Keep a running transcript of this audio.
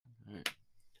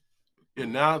You're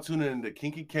now tuning into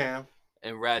Kinky Cam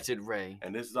and Ratchet Ray.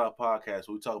 And this is our podcast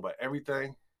where we talk about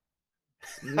everything.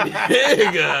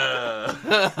 Nigga!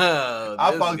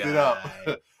 I fucked it up.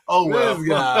 Oh, well. This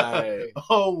guy.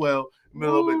 Oh, well.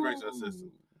 Middle bit grace our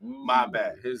system. My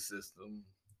bad. His system.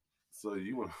 So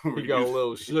you want to... He got a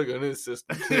little sugar in his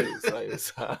system, too.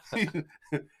 All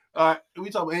right. We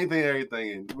talk about anything and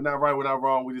everything. And we're not right, we're not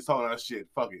wrong. We just talking our shit.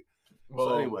 Fuck it. Well,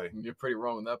 so anyway. You're pretty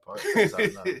wrong in that part.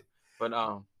 But,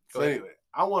 so anyway,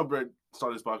 I want to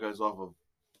start this podcast off of,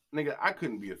 nigga, I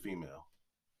couldn't be a female.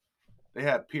 They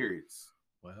have periods.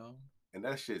 Well. And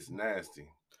that shit's nasty.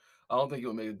 I don't think it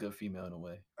would make a good female in a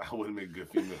way. I wouldn't make a good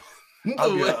female.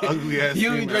 I'd be an ugly ass you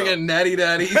female. be drinking natty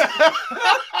daddies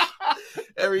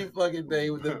every fucking day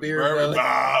with the beer belly.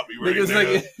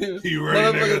 Niggas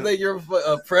motherfuckers think you're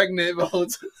pregnant.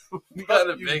 You got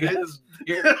a big ass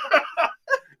beard.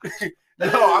 No,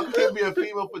 I couldn't be a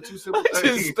female for two simple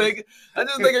things. I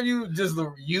just think of you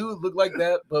look like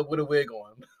that, but with a wig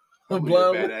on. A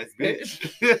badass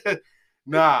bitch.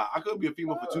 Nah, I couldn't be a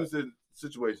female for two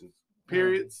situations.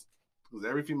 Periods, because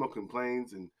every female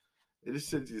complains, and this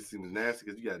shit just seems nasty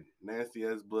because you got nasty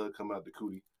ass blood come out the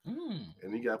cootie,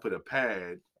 and you got to put a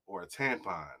pad or a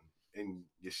tampon in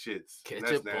your shits.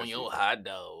 Ketchup on your hot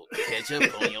dog.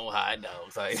 Ketchup on your hot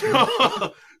dog. Like.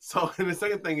 So, and the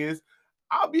second thing is,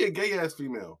 I'll be a gay ass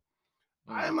female.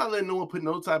 I am not letting no one put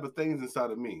no type of things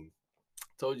inside of me.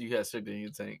 Told you had shit in your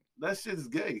tank. That shit is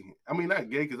gay. I mean, not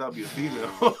gay because I'll be a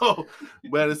female,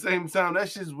 but at the same time, that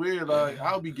shit's weird. Like,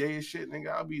 I'll be gay as shit,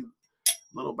 nigga. I'll be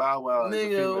little Bow Wow.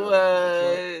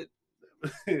 Nigga,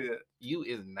 what? Yeah. You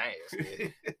is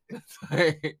nasty.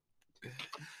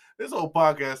 This whole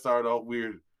podcast started off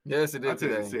weird. Yes, it did. I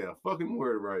didn't say a fucking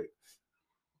word right.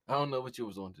 I don't know what you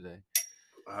was on today.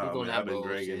 I've been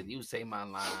drinking. You say my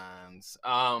lines.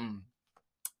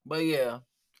 But yeah,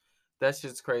 that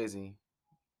shit's crazy.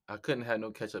 I couldn't have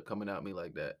no ketchup coming out me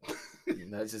like that.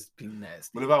 That's just be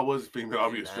nasty. But if I was female,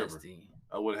 I'd be a stripper.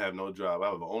 I wouldn't have no job. I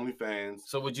have OnlyFans.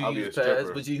 So would you use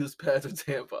pads? Would you use pads or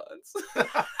tampons?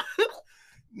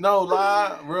 No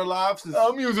lie, real life.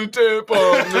 I'm using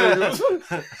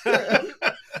tampons.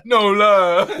 No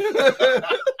lie.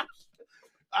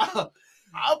 I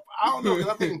don't know,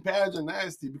 because I think pads are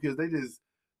nasty because they just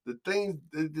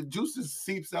the juices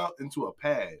seeps out into a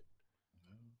pad,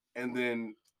 and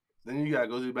then you gotta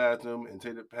go to the bathroom and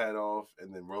take the pad off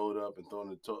and then roll it up and throw it in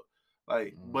the toilet.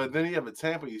 Like, but then you have a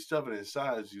tampon, you shove it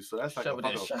inside you, so that's like a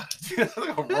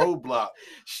roadblock.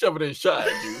 Shove it inside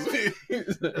you.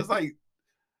 It's like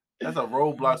that's a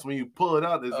roadblock. So when you pull it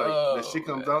out, it's like the shit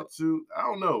comes out too. I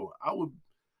don't know.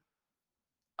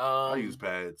 I use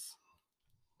pads.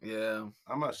 Yeah,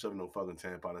 I'm not shoving no fucking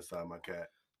tampon inside my cat.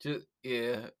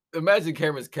 Imagine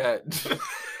Cameron's cat.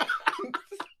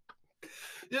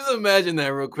 Just imagine that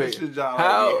real quick.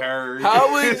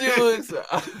 How would you?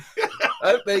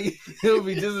 I think it'll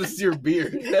be just as your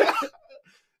beard.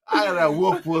 I got that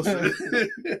wolf pussy.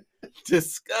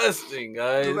 Disgusting,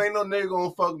 guys. Cause ain't no nigga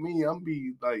gonna fuck me. I'm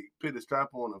be like put a strap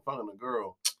on and fucking a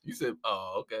girl. You said,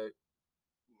 oh, okay.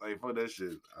 Like fuck that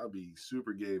shit. I'd be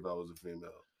super gay if I was a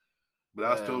female, but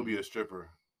I'd still be a stripper.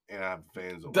 And I have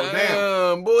fans over.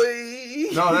 Damn,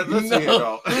 boy. No, listen here,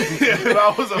 though. If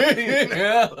I was a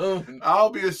female, I'll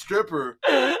be a stripper.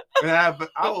 And I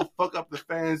will fuck up the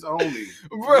fans only.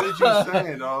 Bro. What did you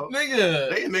saying, dog?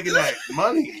 Nigga. They making that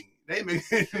money. They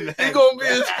making that. He gonna be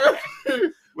a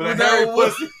stripper. With a hairy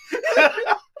pussy.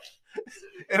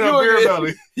 And a beer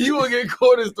belly. You will get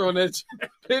quarters thrown at you.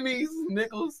 Pennies,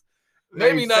 nickels.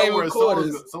 Maybe not even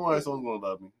quarters. Someone's gonna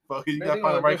love me. Fuck, you gotta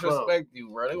find the right club. Respect you,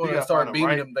 bro. They gonna start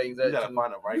beating them things at you. You gotta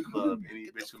find the right club. Any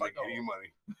bitch can make any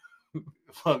money.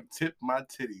 Fuck, tip my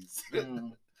titties.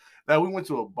 Now we went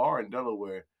to a bar in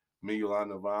Delaware, me,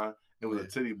 Yolanda, Vine. It was a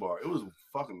titty bar. It was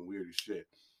fucking weird as shit.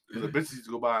 Because the bitches used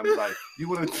to go by and be like, "You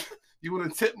wanna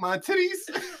tip my titties?"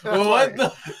 What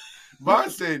the? Vine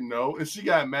said no, and she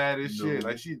got mad as shit.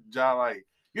 Like she like.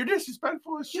 You're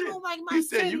disrespectful as shit. You don't like my he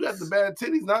said, titties. You got the bad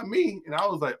titties, not me. And I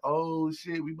was like, oh,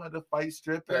 shit, we about to fight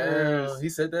strippers. He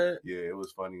said that? Yeah, it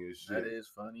was funny as shit. That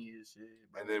is funny as shit.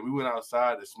 Bro. And then we went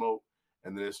outside to smoke,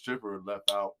 and then the stripper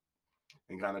left out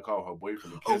and kind of called her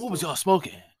boyfriend. What was y'all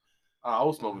smoking? I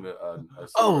was smoking a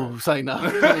it's like, nah.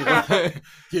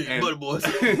 And, butter boys.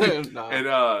 Nah. And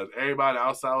everybody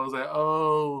outside was like,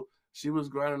 oh, she was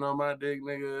grinding on my dick,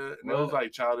 nigga. And it was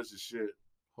like childish as shit.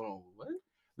 Hold on, what?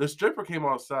 The stripper came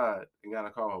outside and got to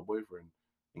call her boyfriend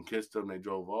and kissed him. They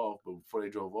drove off, but before they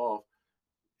drove off,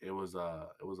 it was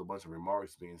a bunch of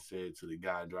remarks being said to the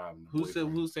guy driving. Who's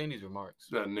saying these remarks?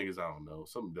 The niggas I don't know,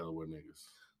 some Delaware niggas.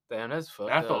 Damn, that's fucked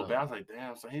up. I felt bad. I was like,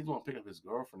 damn, so he's gonna pick up his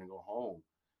girlfriend and go home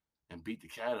and beat the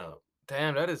cat up.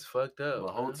 Damn, that is fucked up.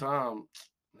 The whole time,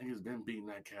 niggas been beating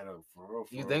that cat up for real.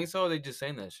 You think so? Or they just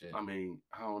saying that shit. I mean,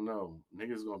 I don't know.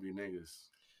 Niggas gonna be niggas.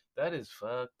 That is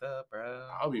fucked up, bro.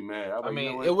 I'll be mad. I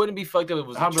mean, it wouldn't be fucked up if it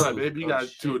was. I'll be like, truth. baby, you got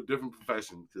to a different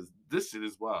profession because this shit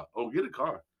is wild. Oh, get a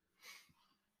car.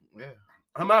 Yeah.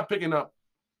 I'm not picking up.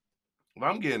 If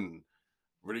I'm getting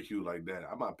ridiculed like that,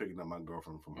 I'm not picking up my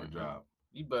girlfriend from her job.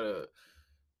 You better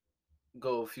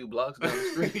go a few blocks down the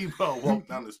street. You better walk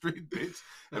down the street, bitch,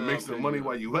 and make some money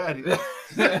while you at it.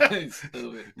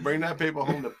 Bring that paper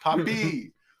home to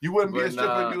Poppy. You wouldn't be a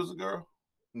stripper if you was a girl?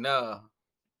 Nah.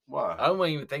 Why? I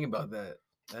wasn't even thinking about that.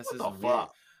 That's what just the weird.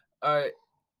 fuck? All right.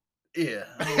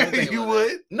 Yeah. You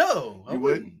would? No. You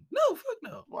wouldn't? No, fuck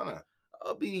no. Why not?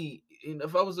 I'll be,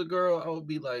 if I was a girl, I would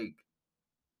be like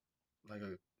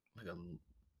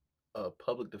a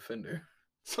public defender.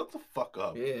 Shut the fuck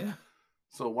up. Yeah.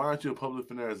 So why aren't you a public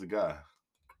defender as a guy?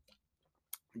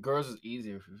 Girls is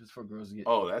easier. If it's for girls to get.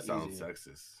 Oh, that sounds easier.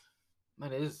 sexist.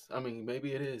 That is. I mean,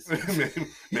 maybe it is.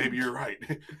 maybe you're right.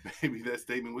 Maybe that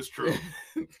statement was true.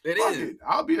 It is.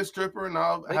 I'll be a stripper and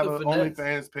I'll have an finesse.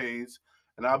 OnlyFans page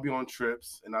and I'll be on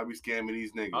trips and I'll be scamming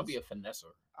these niggas. I'll be a finesser.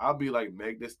 I'll be like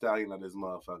Meg Thee Stallion of this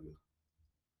motherfucker.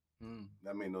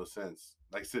 That made no sense.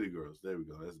 Like City Girls. There we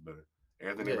go. That's better.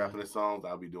 Everything they rap in the songs,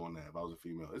 I'll be doing that if I was a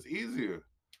female. It's easier.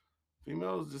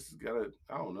 Females just gotta,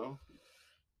 I don't know.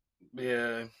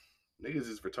 Yeah. Niggas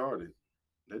is retarded.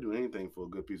 They do anything for a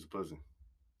good piece of pussy.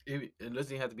 It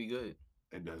doesn't even have to be good.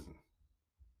 It doesn't.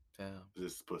 Damn.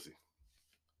 It's just pussy.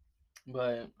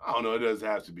 But I don't know. It doesn't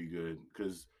have to be good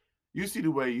because you see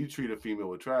the way you treat a female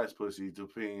with trash pussy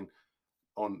depending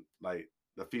on like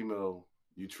the female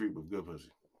you treat with good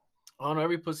pussy. I don't know.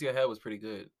 Every pussy I had was pretty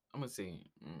good. I'm gonna see.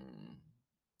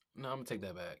 No, I'm gonna take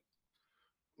that back.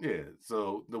 Yeah.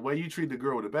 So the way you treat the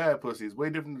girl with a bad pussy is way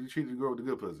different than you treat the girl with the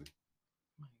good pussy.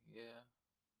 Yeah.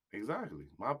 Exactly.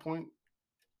 My point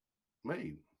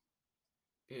made.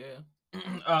 Yeah.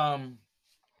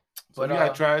 So if you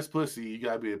got trash pussy, you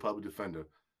gotta be a public defender.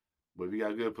 But if you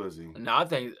got good pussy, no, I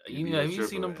think have you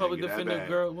seen them public defender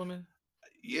girl women?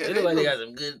 Yeah, they look like they got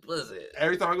some good pussy.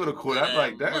 Every time I go to court, I'm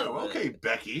like, damn, okay,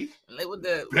 Becky. Like with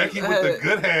that, Becky with the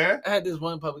good hair. I had this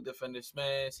one public defender,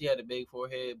 man. She had a big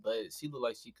forehead, but she looked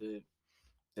like she could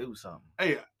do something.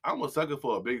 Hey, I'm a sucker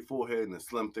for a big forehead and a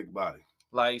slim, thick body.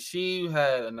 Like she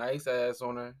had a nice ass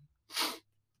on her.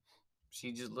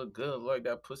 She just looked good. Like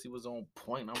that pussy was on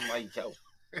point. I'm like, yo.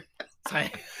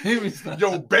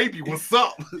 Yo, baby, what's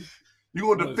up?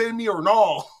 You gonna defend me or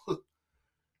no?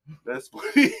 That's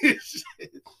funny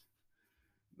shit.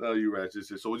 No, you ratchet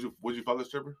shit. So would you fuck a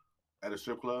stripper at a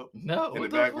strip club? No. In the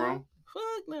back room?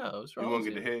 Fuck no. What's wrong? You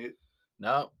gonna get the head?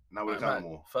 No. Not with a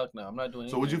condom. Fuck no. I'm not doing.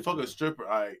 So would you fuck a stripper?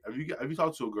 All right. Have you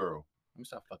talked to a girl? Let me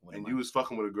stop fucking with and you was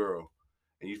fucking with a girl,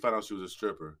 and you found out she was a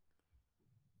stripper.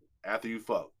 After you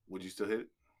fuck, would you still hit it?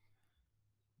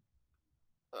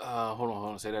 Hold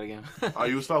on. Say that again. Oh,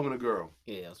 you was fucking with a girl.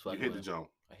 Yeah, I was fucking. You hit the jump.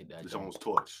 I hit that. The jump was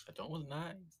torch. The jump was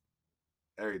nice.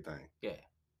 Everything. Yeah.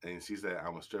 And she said,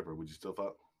 "I'm a stripper." Would you still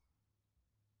fuck?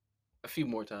 A few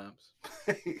more times.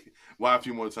 Why a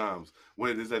few more times?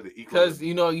 What is that the equal? Because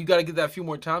you got to get that few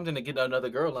more times and to get another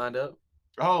girl lined up.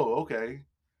 Oh, okay.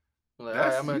 Like,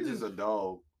 He's just a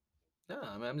dog.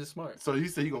 Nah, I mean, I'm just smart. So you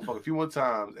say you gonna fuck a few more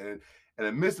times, and in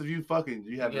the midst of you fucking,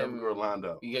 you have another girl lined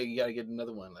up. You got to get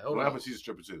another one. Like, what happens? She's a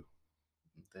stripper too.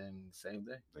 Then same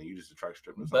thing. Then you just attract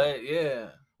strippers. But yeah.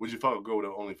 Would you fuck a girl with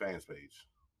an OnlyFans page?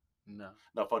 No.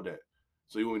 No, fuck that.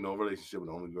 So you ain't no relationship with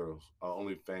only girls,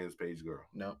 OnlyFans page girl.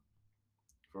 No.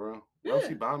 For real? Yeah. Well,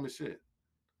 she buying me shit.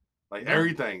 Like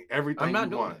everything I'm not you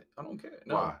doing want. it. I don't care.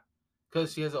 No. Why?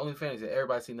 Because she has an OnlyFans that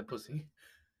everybody's seen the pussy.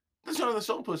 That's not the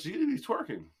show pussy. You be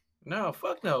twerking. No,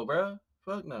 fuck no, bro.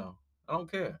 Fuck no. I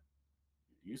don't care.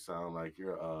 You sound like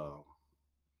you're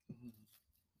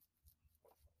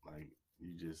like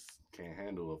you just can't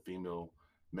handle a female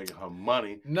making her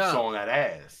money showing that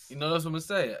ass. You know that's what I'm gonna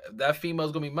say. That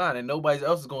female's gonna be mine, and nobody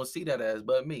else is gonna see that ass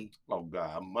but me. Oh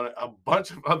God, a bunch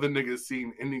of other niggas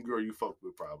seen any girl you fuck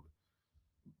with probably.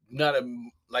 Not if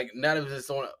it's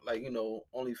on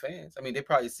OnlyFans. I mean, they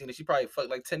probably seen it. She probably fucked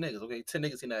like 10 niggas. Okay, 10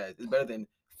 niggas seen the ass. It's better than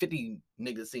 50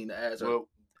 niggas seen the ass. Well,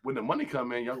 when the money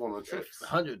come in, y'all going on trips.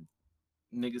 100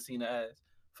 niggas seen the ass.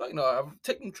 Fuck no, I'm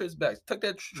taking trips back. Tuck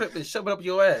that trip and shove it up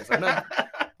your ass. I'm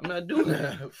not doing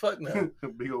that. Fuck no.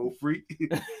 Big old freak.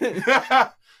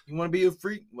 You want to be a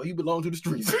freak? Well, you belong to the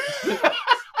streets.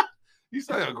 You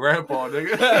sound like a grandpa,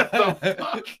 nigga. What the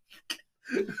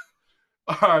fuck?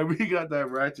 All right, we got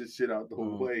that ratchet shit out the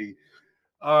way.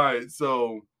 All right,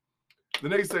 so the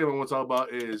next thing I want to talk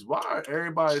about is why are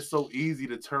everybody so easy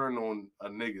to turn on a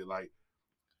nigga? Like,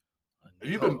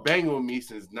 you've been banging with me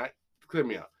since clear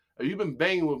me out. If you've been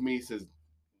banging with me since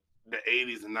the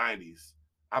 80s and 90s,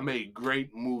 I made great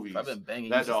movies that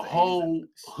the whole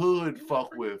hood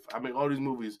fuck with. I make all these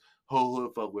movies, whole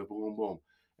hood fuck with, boom, boom.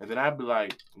 And then I'd be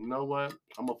like, you know what?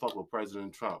 I'm going to fuck with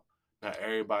President Trump. Now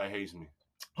everybody hates me.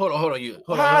 Hold on.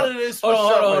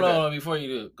 Hold on. Before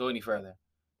you go any further,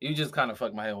 you just kind of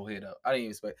fucked my whole head up. I didn't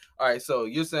even expect. All right, so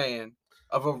you're saying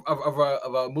of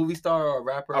a movie star or a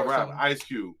rapper? A rapper, Ice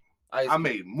Cube. I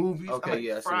made movies.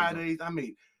 Okay, I made Fridays. I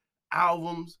made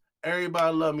albums.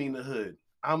 Everybody love me in the hood.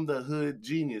 I'm the hood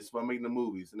genius by making the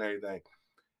movies and everything.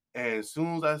 And as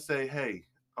soon as I say, hey,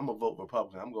 I'm going to vote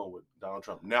Republican, I'm going with Donald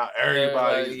Trump. Now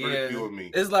everybody is ridiculing me.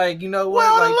 It's like, you know what?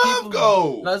 Where like people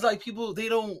go? No, it's like people, they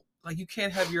don't, like, you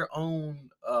can't have your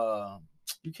own,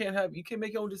 you can't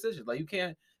make your own decisions. Like, you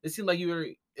can't, it seems like you're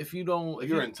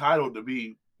you're entitled to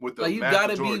be with the like, you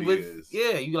gotta be with,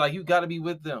 yeah, you gotta be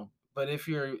with them. But if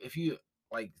you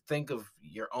like think of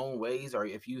your own ways, or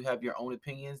if you have your own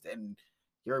opinions, then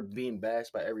you're being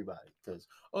bashed by everybody because,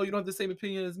 oh, you don't have the same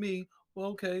opinion as me.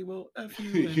 Well, okay, well, F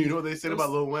you. You know what they said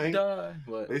about Lil Wayne?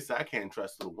 What? They said I can't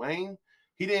trust Lil Wayne.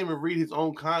 He didn't even read his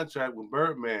own contract with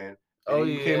Birdman. Oh,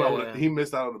 he came out with he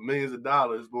missed out on the millions of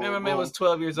dollars. Man, my man was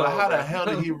 12 years old. But how the hell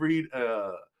did he read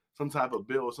some type of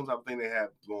bill or some type of thing they have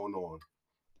going on?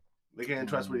 They can't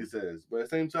trust what he says. But at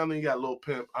the same time, then you got Little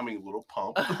Pump.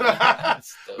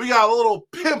 We got a little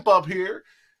pimp up here.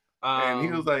 And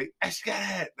he was like,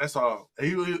 "Eshket." That's all.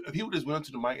 If he would just went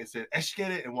to the mic and said,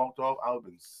 "Eshket" and walked off, I would have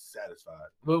been satisfied.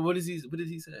 But what did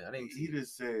he say? I didn't. He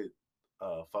just said,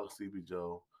 "Fuck Sleepy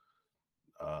Joe,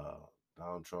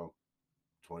 Donald Trump,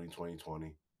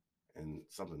 2020, and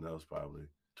something else probably."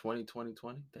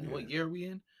 2020. Yeah. What year are we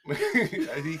in?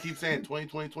 He keeps saying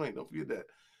 2020. Don't forget that.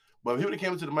 But if he would have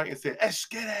came into the mic and said,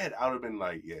 "Eshket," I would have been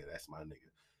like, "Yeah, that's my nigga."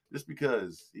 Just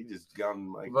because he just got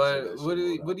on the mic. But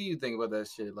what do you think about that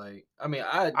shit? Like, I mean,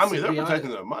 they're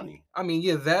protecting their money. I mean,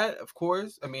 yeah, that of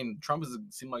course. I mean, Trump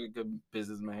seemed like a good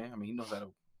businessman. I mean, he knows how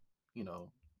to, you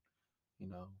know.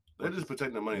 They're just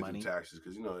protecting their money through taxes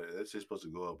because that's just supposed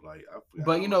to go up. Like,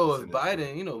 but if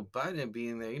Biden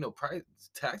being there, price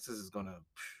taxes is gonna.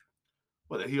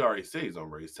 Well, he already said he's gonna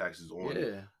raise taxes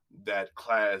on that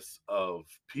class of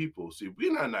people. See,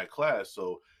 we're not in that class,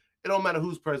 so. It don't matter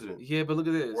who's president. Yeah, but look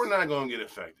at this. We're not going to get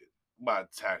affected by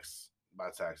taxes.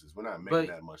 We're not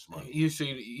making that much money. You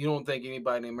don't think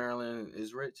anybody in Maryland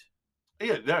is rich?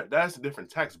 Yeah, that's a different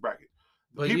tax bracket.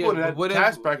 But people in that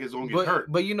tax bracket is going to get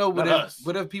hurt. But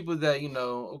what if people that,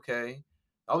 okay.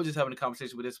 I was just having a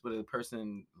conversation with a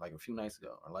person like a few nights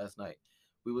ago or last night.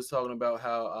 We was talking about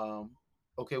how,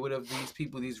 what if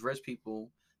these rich people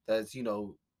that's,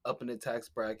 up in the tax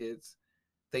brackets,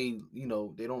 they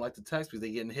don't like the tax because they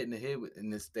getting hit in the head in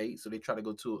this state, so they try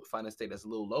to find a state that's a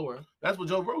little lower. That's what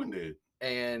Joe Rogan did.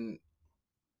 And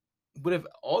what if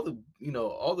all the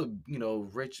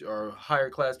rich or higher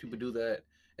class people do that,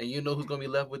 and who's gonna be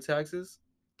left with taxes?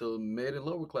 The mid and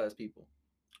lower class people.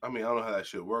 I mean, I don't know how that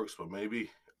shit works, but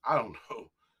maybe I don't know.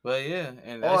 But yeah,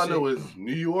 and all I know is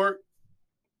New York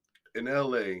and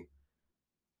LA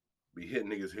be hitting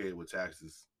niggas' head with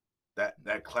taxes.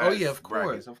 That class. Oh yeah, of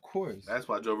course. That's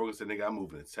why Joe Rogan said, "Nigga, I'm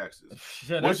moving to Texas."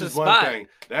 Yeah, which is one thing.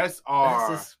 That's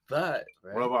a spot.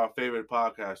 Right? One of our favorite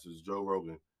podcasters, Joe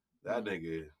Rogan. That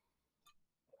nigga.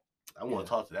 I want to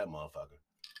talk to that motherfucker.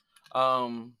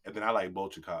 And then I like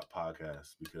Vulture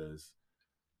podcast because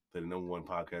they're the #1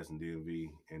 podcast in DMV,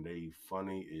 and they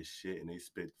funny as shit, and they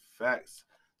spit facts.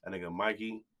 That nigga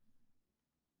Mikey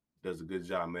does a good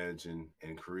job managing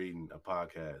and creating a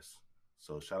podcast.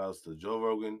 So shout outs to Joe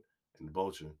Rogan and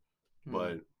Vulture.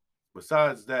 But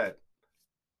besides that,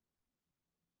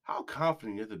 how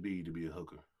confident you have to be a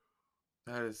hooker?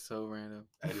 That is so random.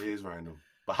 That is random.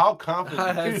 But how confident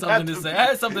I had something to say. I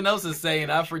had something else to say,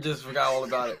 and I just forgot all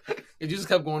about it. It just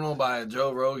kept going on by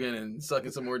Joe Rogan and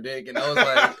sucking some more dick, and I was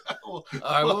like, all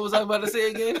right, what was I about to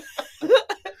say again?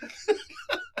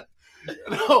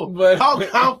 No, but how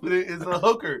confident is a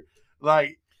hooker?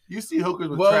 Like, you see hookers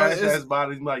with trash-ass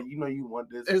bodies, like, you want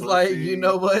this. It's like, you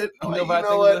know what? You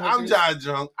know what? I'm jive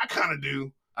drunk. I kind of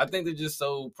do. I think they're just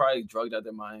so probably drugged out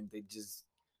their mind. They just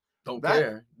don't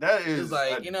care. That is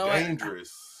like,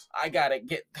 dangerous. I gotta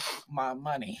get my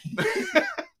money.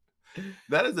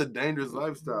 That is a dangerous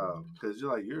lifestyle because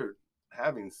you're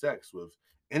having sex with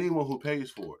anyone who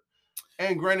pays for it.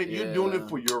 And granted, you're doing it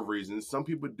for your reasons. Some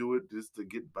people do it just to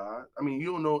get by. I mean, you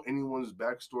don't know anyone's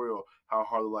backstory or how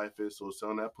hard life is. So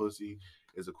selling that pussy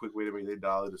is a quick way to make their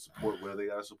dollar to support where they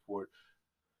gotta support.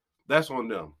 That's on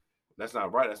them. That's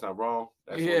not right. That's not wrong.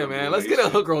 That's man. Let's get a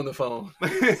hooker on the phone.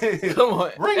 Come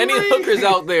on. Any hookers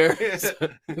out there?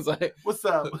 It's like, what's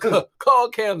up? Call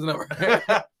Cam's number.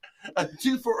 a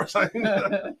 2 for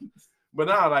But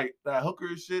now, like that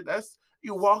hooker shit, that's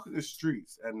you walking the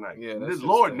streets at night. Yeah, the that's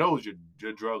Lord knows you're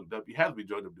drugged up. You have to be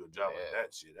drugged up to do a job like Yeah.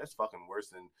 that shit. That's fucking worse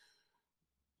than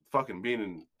fucking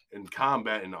being in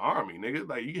combat in the army, nigga.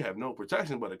 Like you have no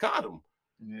protection but a condom.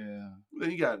 Yeah.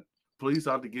 Then you got police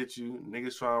out to get you,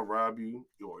 niggas trying to rob you,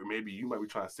 or maybe you might be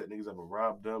trying to set niggas up and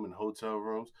rob them in hotel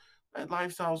rooms. That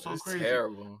lifestyle is so It's crazy.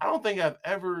 terrible. I don't think I've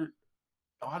ever.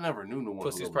 Oh, I never knew no one.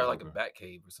 Pussy's probably like a bat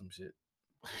cave or some shit.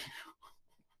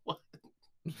 What?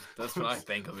 That's what I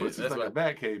think of it. Pussy's That's like what a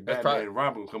bat cave. Batman probably, and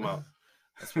Robin will come out.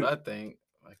 That's what I think.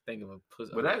 I think of a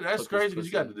pussy. But that's crazy because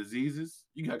you got the diseases,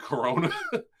 you got corona,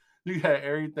 you got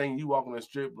everything. You walk on the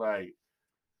strip like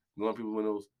going people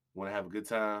windows, want to have a good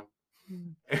time.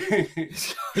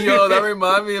 Yo, that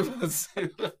remind me of us.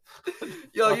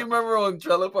 Yo, you remember on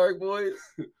Trailer Park Boys?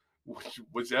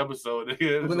 Which episode?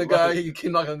 When the guy he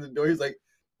came knocking on the door, he's like,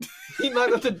 he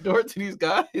knocked on the door to these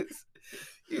guys.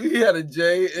 He had a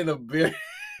J and a beard.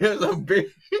 He had a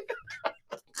beard.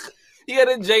 He had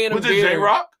a J and a beard. Was it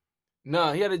J-Rock?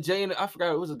 No, he had a J and I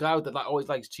forgot. It was a guy that always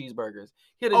likes cheeseburgers.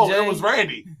 He had a J. It was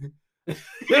Randy. It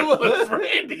was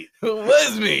Randy. It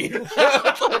was me.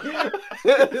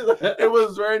 It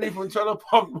was Randy from Trailer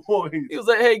Park Boys. He was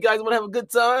like, "Hey guys, want to have a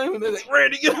good time?" And they're like,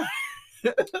 "Randy, get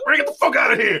the fuck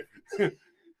out of here!"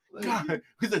 God,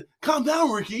 he said, "Calm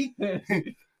down, Ricky."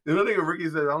 The other thing Ricky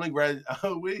said, "I only graduated.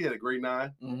 We had a grade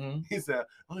 9." Mm-hmm. He said, "I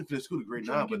only finished school at grade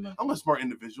 9, but I'm a smart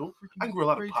individual. I can grow a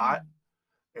lot of pot."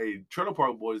 Hey, Trailer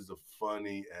Park Boys is a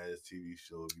funny ass TV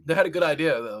show. They had a good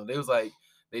idea though. They was like,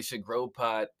 they should grow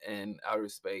pot in outer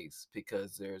space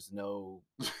because there's no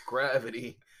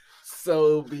gravity, so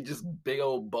it'll be just big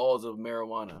old balls of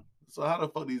marijuana. So how the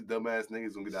fuck these dumbass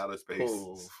niggas gonna get out of space?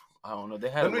 Oh, I don't know. They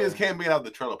had them niggas can't be out of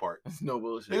the trailer park. No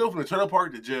bullshit. They go from the trailer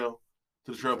park to jail,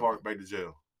 to the trailer park back to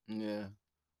jail. Yeah.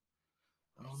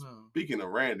 I don't know. Speaking of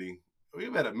Randy, we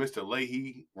had a Mr.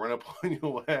 Leahy run up on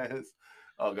your ass.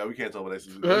 Oh god, we can't talk about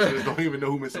that. We don't even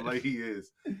know who Mr. Leahy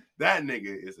is. That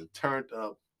nigga is a turned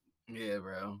up. Yeah,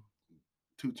 bro.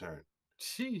 2 turn.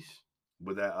 Sheesh.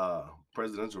 But that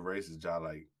presidential race is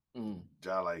like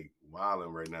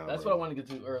wilding right now. That's bro. what I wanted to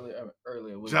get to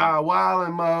earlier. Ja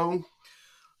wilding, Mo.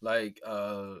 Like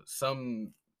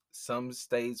some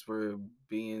states were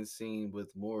being seen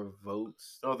with more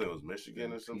votes. I think it was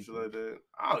Michigan or some shit like that.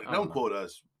 Don't quote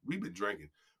us. We've been drinking.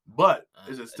 But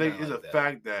it's a state. It's a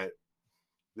fact that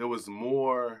there was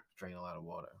more. Drink a lot of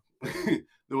water.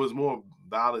 There was more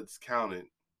ballots counted,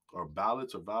 or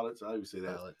ballots. How do you say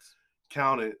that? Ballots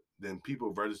counted than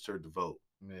people registered to vote.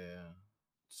 Yeah.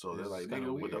 So they're like,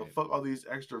 nigga, where the fuck all these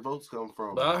extra votes come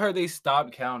from? But I heard they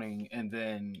stopped counting, and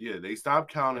then they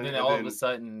stopped counting, and then all of a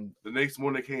sudden, the next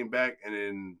morning they came back, and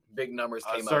then big numbers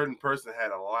came. A certain person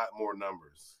had a lot more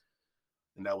numbers,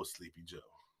 and that was Sleepy Joe.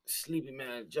 Sleepy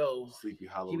Man Joe. Sleepy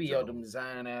Hollow. He be on them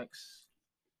Xanax.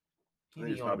 He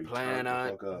be on the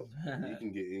planet. He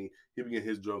be getting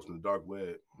his drugs from the dark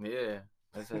web. Yeah,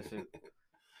 that's that shit.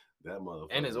 That motherfucker.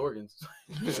 And his organs.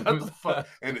 Shut the fuck.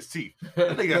 And his teeth.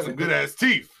 That nigga got some good ass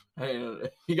teeth. Hey,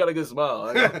 he got a good smile.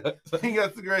 He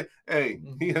got the great. Hey,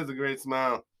 he has a great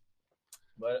smile.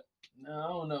 But no, I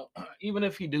don't know. Even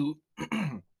if he do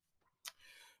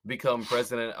become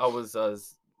president, I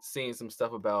was seeing some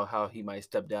stuff about how he might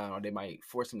step down, or they might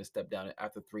force him to step down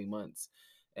after 3 months,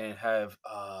 and have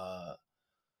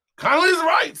Conley's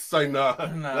rights. Like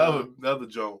the other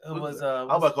joke. It was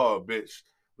I'm about to call her a bitch.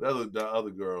 The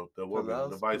other girl, the woman,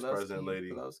 the vice president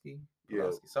lady. Pulowski? Yeah,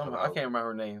 somehow I can't remember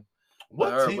her name.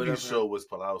 What TV show was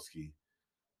Pulowski?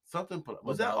 Something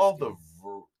was that off the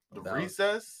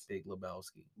Recess? Big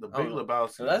Lebowski. The Big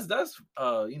Lebowski. So that's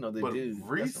the dude.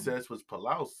 Recess was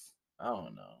Pulowski. I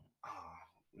don't know.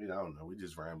 I don't know. We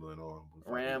just rambling on.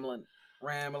 Rambling.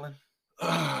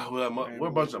 Well, we're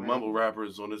a bunch of mumble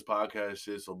rappers on this podcast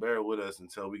shit, so bear with us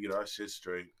until we get our shit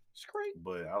straight.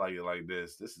 But I like it like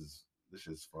this. This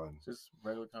is fun. Just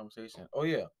regular conversation. Oh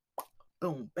yeah.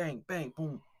 Boom, bang, bang,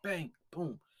 boom, bang,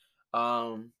 boom.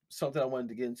 Something I wanted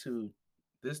to get into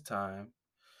this time,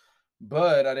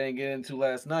 but I didn't get into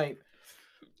last night.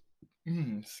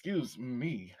 Excuse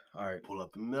me. All right. Pull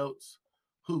up the notes.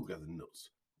 Who got the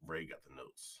notes? Ray got the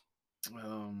notes.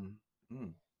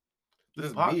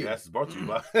 This podcast is brought to you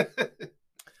by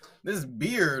this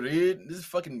beer, dude. This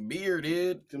fucking beer,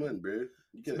 dude. Come on, beer.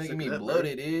 It's making me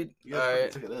bloated, dude. All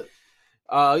right. Take it up.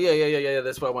 Yeah.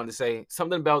 That's what I wanted to say.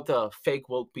 Something about the fake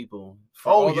woke people.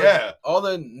 All the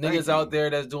niggas out there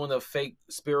that's doing the fake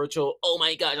spiritual. Oh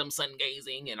my God, I'm sun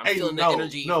gazing and I'm feeling the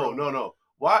energy. No.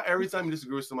 Why every time you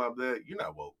disagree with somebody up there, you're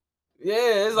not woke?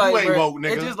 Yeah, it's like, you ain't woke,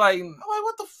 nigga. It's just like, I'm like,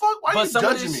 what the fuck? Why are you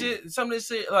judging me? Some of this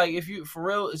shit, like, if you for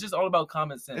real, it's just all about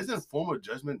common sense. Isn't form of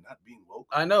judgment not being woke?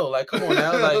 I know, like, come on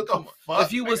now, like, come on. Fuck,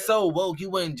 If you was so woke, you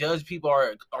wouldn't judge people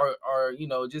or you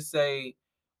know, just say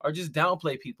or just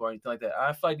downplay people or anything like that.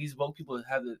 I feel like these woke people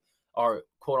are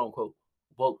quote unquote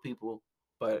woke people,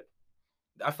 but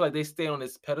I feel like they stay on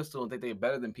this pedestal and think they're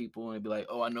better than people and be like,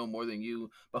 oh, I know more than you.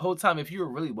 But the whole time, if you were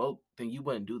really woke, then you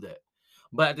wouldn't do that.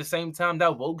 But at the same time,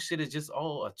 that woke shit is just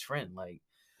all a trend. Like,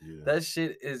 that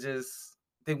shit is just,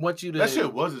 they want you to. That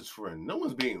shit was a trend. No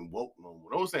one's being woke no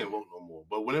more. No one's saying woke no more.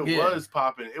 But when it was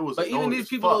popping, it was. But even these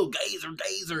people,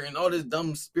 gazer, and all this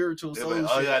dumb spiritual soul shit.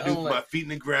 Like, all you gotta do is put my feet in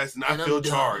the grass and I feel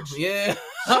charged. Yeah.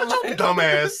 Shut your dumb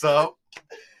ass up.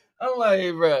 I'm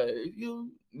like, bro,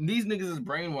 these niggas is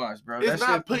brainwashed, bro. It's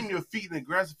not putting your feet in the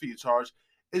grass to feel charged.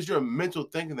 It's your mental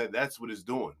thinking that's what it's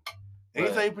doing.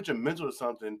 Anytime you put your mental to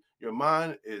something, your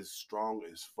mind is strong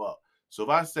as fuck. So if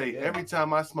I say every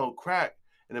time I smoke crack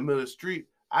in the middle of the street,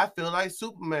 I feel like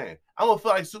Superman. I'm gonna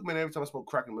feel like Superman every time I smoke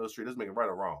crack in the middle of the street. It doesn't make it right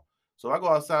or wrong. So if I go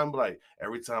outside and be like,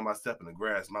 every time I step in the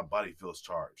grass, my body feels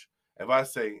charged. If I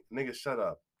say, nigga, shut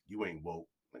up, you ain't woke.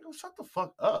 Nigga, shut the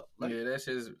fuck up. Like, yeah, that's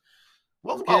just.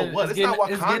 Woke about what? It's not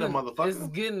Wakanda, motherfucker. It's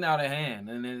getting out of hand,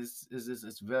 and it's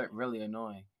very really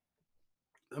annoying.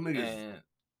 And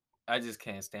I just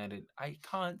can't stand it. I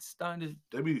can't stand it.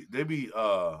 They be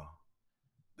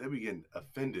getting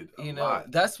offended a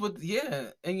lot. That's what,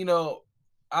 and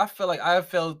I feel like I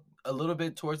felt a little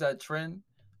bit towards that trend,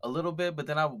 a little bit, but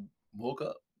then I woke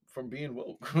up from being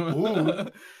woke.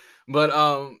 But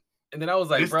and then I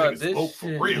was like, bro, this woke shit.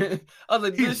 For real. I was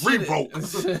like, this shit. Re-woke.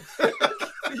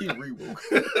 He re-woke.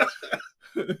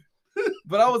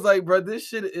 But I was like, bro, this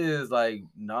shit is like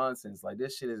nonsense. Like,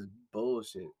 this shit is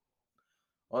bullshit.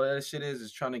 All that shit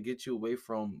is trying to get you away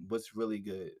from what's really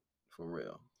good, for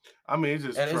real. I mean, it's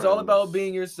just it's all about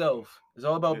being yourself. It's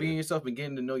all about being yourself and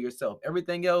getting to know yourself.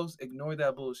 Everything else, ignore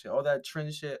that bullshit. All that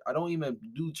trend shit. I don't even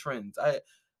do trends. I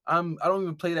don't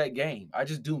even play that game. I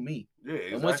just do me. Yeah,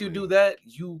 exactly. And once you do that,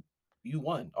 you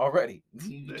won already.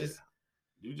 You just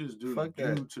do you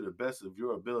to the best of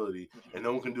your ability, and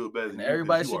no one can do it better than you.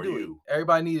 Everybody should do it.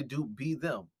 Everybody need to be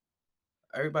them.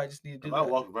 Everybody just need to do that. I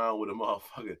walk around with a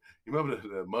motherfucker. You remember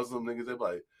the Muslim niggas? They're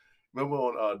like, remember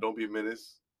on Don't Be a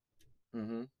Menace?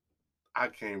 Mm-hmm. I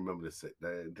can't remember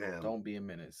that damn. Don't Be a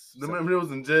Menace. Remember he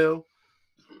was in jail?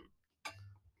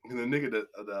 And the nigga,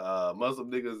 the Muslim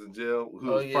niggas in jail who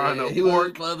was frying up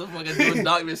pork. Motherfucker doing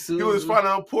Dr. Seuss. He was frying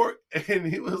out pork, and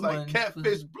he was like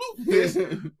catfish, bluefish,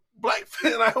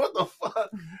 blackfish. Like, what the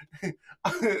fuck?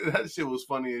 That shit was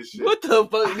funny as shit. What the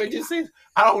fuck made you say?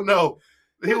 I don't know.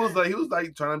 He was like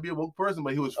trying to be a woke person,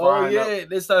 but he was frying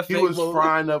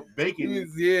frying up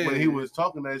bacon when he was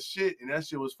talking that shit, and that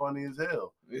shit was funny as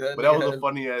hell. Yeah, but that was a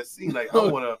funny ass scene. Like, I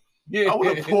wanna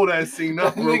pull that scene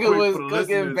up real quick was for the cooking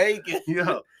listeners. Bacon.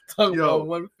 Yeah. Talking about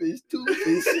one fish, two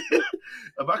fish.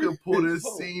 If I can pull this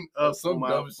scene up on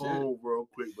my phone real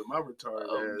quick, but my retarded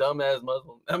ass. Dumbass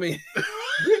Muslim. I mean,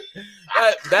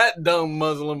 that dumb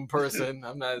Muslim person.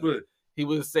 I'm not. He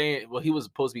was saying, well, he was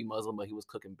supposed to be Muslim, but he was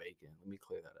cooking bacon. Let me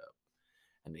clear that up.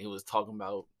 And he was talking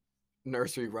about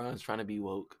nursery rhymes, trying to be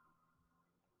woke.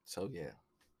 So yeah.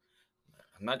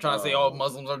 I'm not trying to say all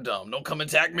Muslims are dumb. Don't come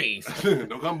attack me.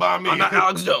 Don't come by me. I'm not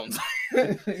Alex Jones.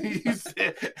 He's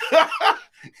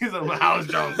Alex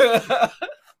Jones.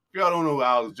 If y'all don't know who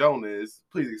Alex Jones is,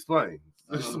 please explain.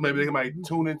 Maybe they might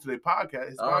tune into their podcast.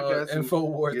 His podcast.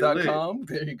 Infowars.com.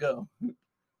 There you go.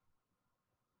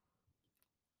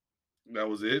 That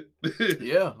was it.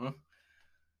 Yeah.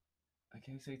 I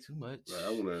can't say too much.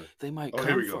 Right, they might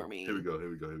come for me. Here we go. All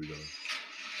right,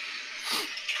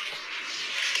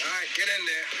 get in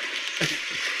there.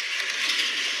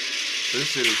 This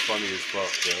shit is funny as fuck,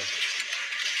 bro.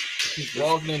 He's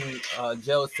walking in a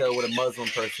jail cell with a Muslim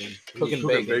person cooking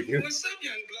bacon. What's up,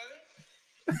 young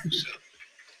blood? What's up?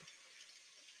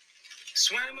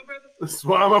 Swine, my brother?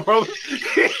 Swine, my brother?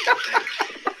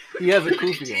 He has a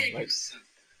kufi on. Like,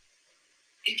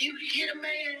 if you hit a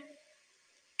man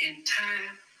in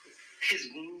time, his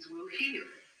wounds will heal.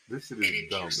 This shit is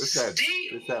dumb. It's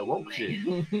that woke shit.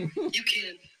 You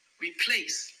can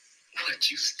replace what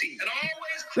you steal. And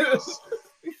always cross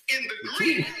in the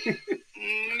green,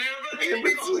 never in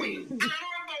between. I don't know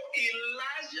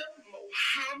Elijah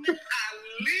Muhammad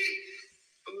Ali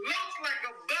looks like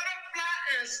a butterfly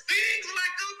and stings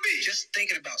like a bee. Just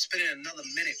thinking about spending another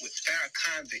minute with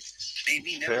Farrakhan made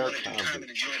me never want to do time in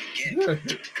the joint again. Boy,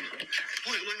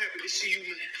 what happened to see you,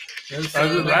 man? That's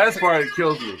the last part that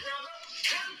kills me.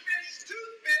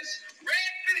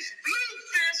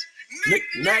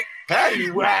 Knick-knack,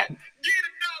 paddywhack. Get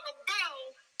a dog a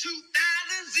bone,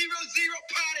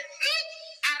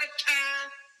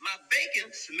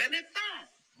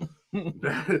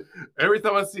 Every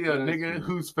time I see a nigga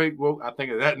who's fake woke, I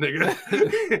think of that nigga.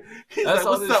 He's That's like,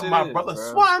 all "What's this up, shit my is, brother?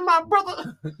 bro." Swine, my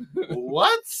brother."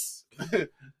 What?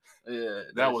 Yeah,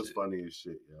 That was shit. funny as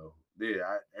shit, yo.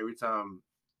 Yeah, every time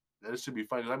that should be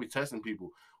funny. I be testing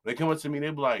people when they come up to me. They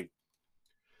be like,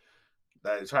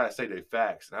 they try to say they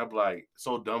facts, and I be like,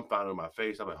 so dumbfounded in my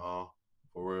face. I'm like, huh,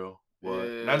 for real? What?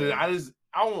 Yeah.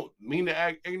 I don't mean to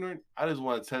act ignorant. I just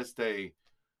want to test their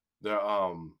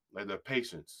like their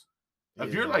patience.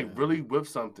 If you're like really with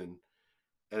something,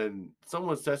 and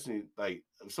someone's testing, like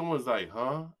if someone's like,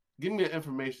 huh, give me the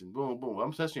information. Boom, boom.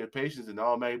 I'm testing your patience, and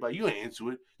all mad, like, you ain't into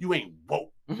it. You ain't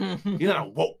woke. You're not a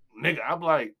woke nigga. I'm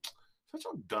like, shut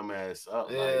your dumb ass up,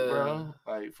 like, bro.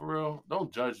 Like, for real,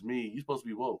 don't judge me. You supposed to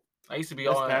be woke. I used to be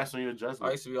pass on your judgment.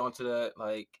 I used to be onto that,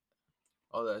 like,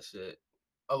 all that shit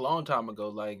a long time ago.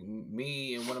 Like,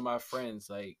 me and one of my friends,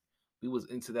 like, we was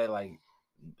into that, like,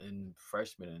 in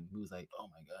freshman, and we was like, oh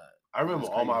my god. I remember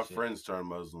all my friends turned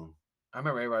Muslim. I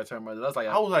remember everybody turned Muslim.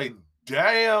 I was like,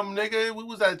 damn, nigga, we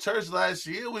was at church last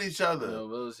year with each other. No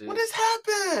bullshit. When this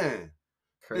happened?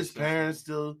 Christian His parents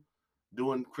still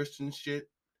doing Christian shit.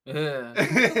 Yeah.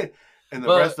 And the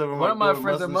rest of them one of my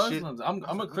friends Muslim are Muslims. shit.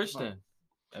 I'm a Christian.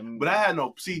 But I had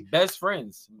no best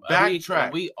friends.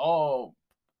 Backtrack.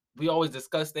 We always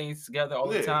discuss things together all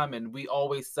the time, and we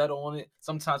always settle on it.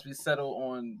 Sometimes we settle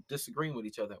on disagreeing with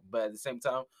each other, but at the same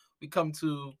time, we come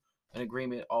to an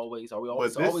agreement always. Are we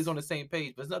always on the same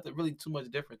page? But there's nothing really too much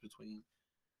difference between.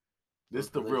 This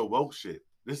the real woke shit.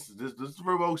 This is the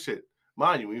real woke shit.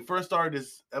 Mind you, when we first started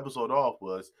this episode off,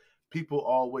 was people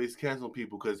always cancel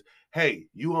people because, hey,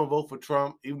 you don't vote for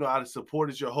Trump, even though I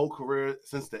supported your whole career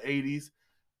since the 80s.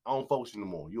 I don't fuck with you no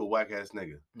more. You a whack ass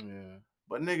nigga. Yeah.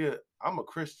 But nigga, I'm a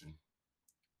Christian.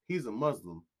 He's a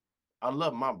Muslim. I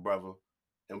love my brother.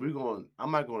 And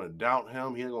I'm not gonna doubt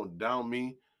him. He ain't gonna doubt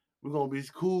me. We're gonna be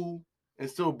cool and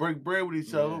still break bread with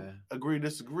each other. Agree,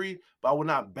 disagree. But I will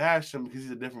not bash him because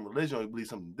he's a different religion or he believes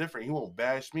something different. He won't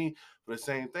bash me for the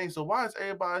same thing. So why is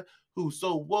everybody who's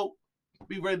so woke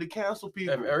be ready to cancel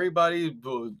people? If everybody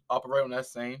would operate on that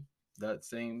same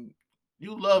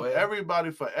you love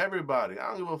everybody for everybody. I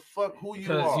don't give a fuck who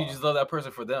you are. Because you just love that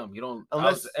person for them. You don't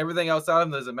everything outside of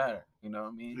them doesn't matter. You know what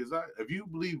I mean? Exactly. If you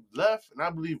believe left and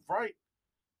I believe right,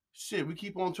 shit, we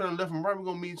keep on turning left and right. We're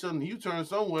gonna meet each other and you turn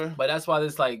somewhere. But that's why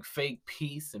this like fake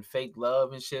peace and fake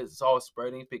love and shit is all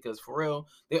spreading, because for real,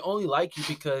 they only like you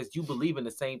because you believe in the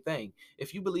same thing.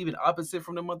 If you believe in opposite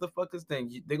from the motherfuckers, then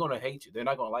they're gonna hate you. They're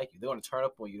not gonna like you. They're gonna turn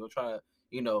up on you. They'll try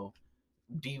to,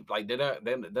 like they're not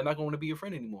gonna want to be your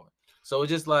friend anymore. So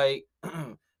it's just like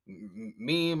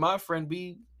me and my friend,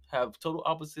 we have total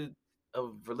opposite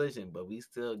of religion, but we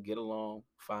still get along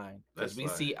fine because we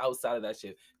see outside of that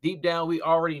shit. Deep down, we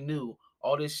already knew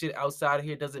all this shit outside of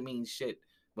here doesn't mean shit.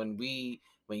 When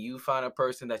you find a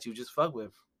person that you just fuck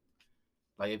with,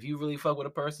 like if you really fuck with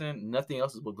a person, nothing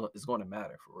else is going to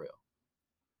matter for real.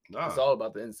 Nah. It's all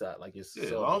about the inside. Like as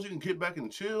long as you can get back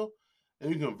and chill,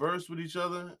 and you converse with each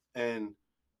other,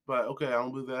 but okay, I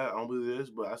don't believe that, I don't believe this,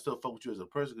 but I still fuck with you as a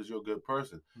person because you're a good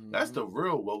person. Mm-hmm. That's the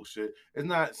real woke shit. It's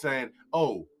not saying,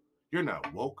 oh, you're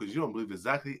not woke because you don't believe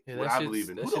exactly what I believe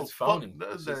in. Who the fuck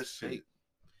does that shit? Fake.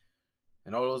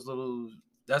 And all those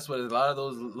that's what a lot of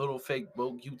those little fake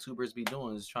woke YouTubers be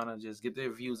doing, is trying to just get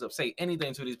their views up, say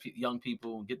anything to these young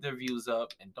people, get their views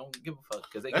up, and don't give a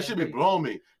fuck. Because that should be blowing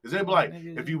me. Because they be like,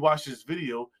 if you watch this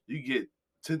video, you get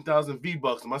 10,000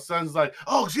 V-Bucks. And my son's like,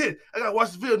 oh shit, I gotta watch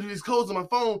this video, do these codes on my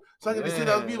phone so I can get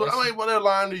 10,000 V-Bucks. I'm like, well, they're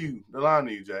lying to you. They're lying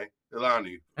to you, Jay. They're lying to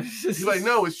you. He's like,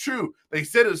 no, it's true. They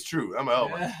said it's true. I'm like, oh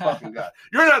my fucking God.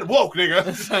 You're not woke, nigga.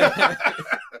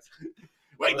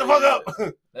 Wake the fuck up.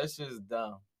 That's just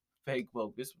dumb. Fake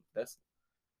woke. That's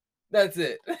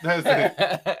it. That's it.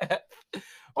 But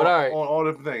all right. On all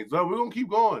different things. But we're gonna keep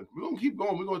going.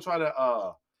 We're gonna try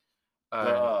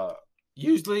to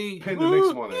usually pin the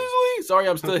next one in. Sorry,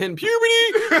 I'm still hitting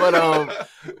puberty. But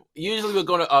usually we're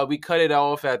gonna we cut it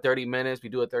off at 30 minutes. We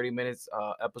do a 30 minutes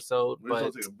episode. We're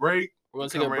gonna take a break. We're gonna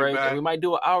take a break, and we might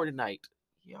do an hour tonight.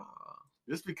 Yeah.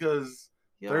 Just because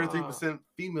 33%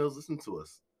 females listen to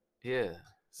us. Yeah.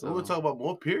 So we're gonna talk about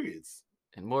more periods.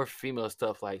 And more female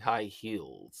stuff like high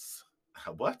heels.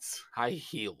 What? High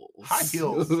heels. High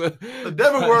heels. The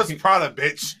devil wears Prada,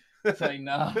 bitch. It's like,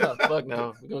 nah, fuck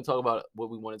no. We're going to talk about what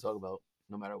we want to talk about,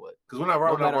 no matter what. Because we're not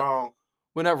wrong, we're not wrong.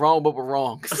 We're not wrong, but we're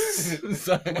wrong.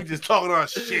 We just talking our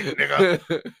shit, nigga.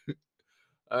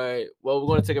 All right. Well, we're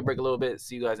going to take a break a little bit.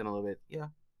 See you guys in a little bit. Yeah.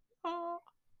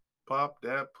 Pop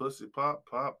that pussy. Pop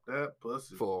that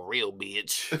pussy. For real,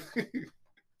 bitch.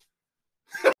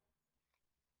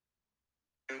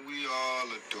 We all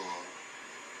adore.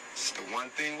 It's the one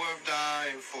thing worth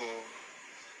dying for.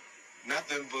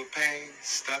 Nothing but pain,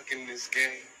 stuck in this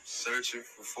game, searching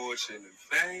for fortune and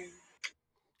fame.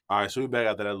 All right, so we're back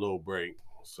after that little break.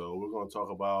 So we're gonna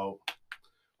talk about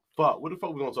fuck. What the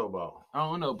fuck we gonna talk about? I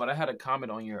don't know, but I had a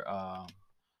comment on your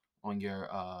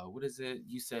what is it?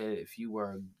 You said if you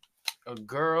were a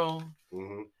girl.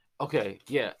 Mm-hmm. Okay,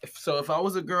 yeah. If I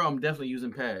was a girl, I'm definitely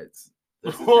using pads.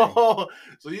 That's the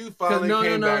So you finally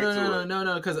came back to it.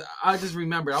 No, because I just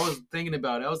remembered. I was thinking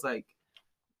about it. I was like,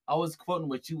 I was quoting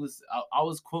what you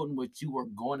were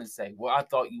going to say. What I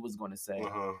thought you was going to say,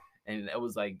 and it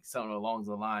was like something along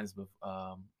the lines of,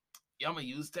 "I'm gonna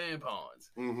use tampons,"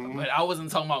 but I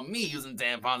wasn't talking about me using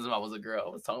tampons if I was a girl. I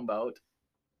was talking about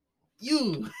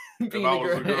you being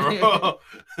a girl.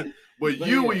 But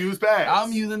you would use pads.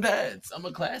 I'm using pads. I'm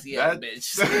a classy ass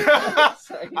bitch.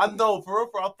 I know, for real,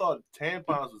 I thought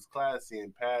tampons was classy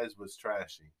and pads was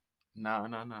trashy. Nah.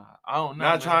 I don't know.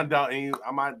 Not trying to doubt any.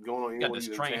 I'm not going on. Got the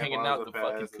string hanging out the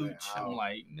fucking cooch. I'm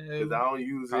like, no. Because I don't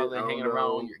use probably it. hanging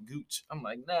around your gooch. I'm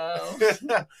like, no.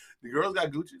 The girls got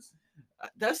gooches.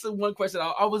 That's the one question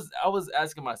I was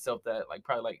asking myself that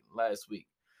probably last week.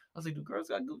 I was like, do girls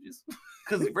got gooches?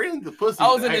 Because bringing the pussy.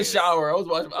 I was in the shower. I was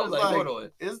watching. I was like, hold on.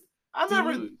 I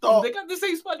never thought they got the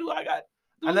same spot. Do I got?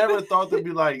 I never thought they'd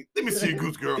be like, let me see your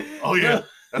gooch, girl. Oh yeah,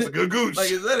 that's a good gooch.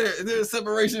 Like, is there a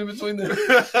separation between them?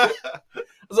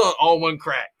 It's all one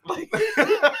crack. Like,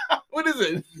 what is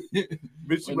it?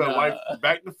 Bitch, you better wipe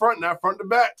back to front, not front to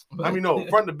back. I mean, no,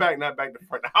 front to back, not back to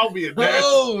front. I'll be a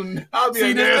nasty. I'll be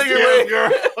a nasty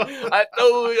girl. I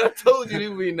told you it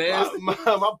would be nasty. My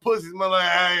pussy smell like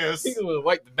ass. You gonna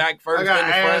wipe the back first. I got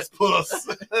ass puss.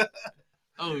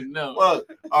 Oh no. Well,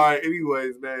 all right.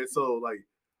 Anyways, man. So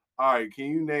all right. Can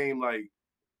you name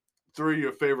 3 of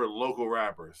your favorite local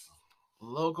rappers?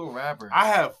 Local rappers. I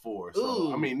have 4. So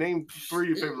Ooh. I mean, name 3 of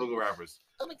your favorite local rappers.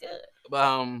 Oh my god.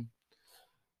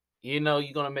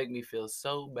 You're gonna make me feel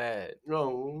so bad.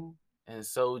 No. And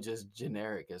so just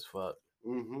generic as fuck.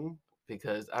 Mm-hmm.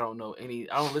 Because I don't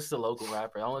listen to local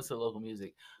rappers. I don't listen to local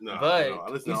music. No, but I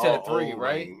listen you to said 3,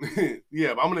 right?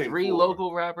 Yeah, but I'm gonna name 3 4.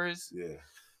 local rappers. Yeah.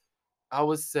 I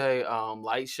would say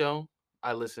Light Show.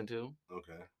 I listen to.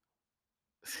 Okay.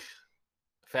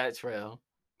 Fat Trail.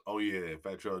 Oh yeah,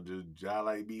 Fat Trail dude. I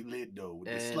like be lit though with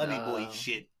the slutty boy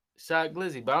shit. Shot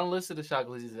Glizzy, but I don't listen to Shot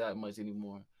Glizzy that much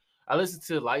anymore. I listen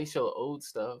to Light Show old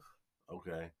stuff.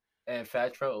 Okay. And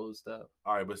Fat Trail old stuff.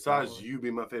 All right, besides you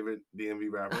being my favorite DMV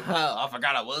rapper. I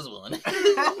forgot I was one.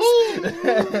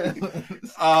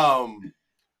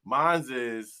 Mine's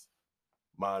is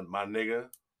my nigga.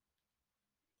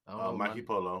 Mikey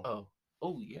Polo.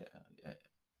 Oh yeah.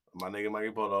 My nigga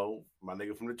Mikey Polo. My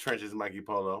nigga from the trenches, Mikey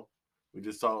Polo. We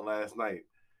just saw it last night.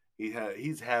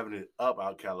 He's having it up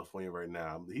out California right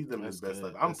now. He's living his best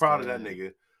life. I'm proud of that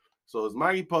nigga. So it's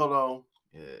Mikey Polo.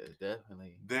 Yeah,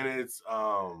 definitely. Then it's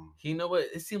You know what?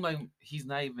 It seemed like he's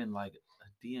not even like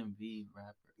a DMV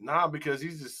rapper. Nah, because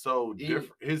he's just so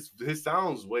different. His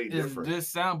sound's way different. This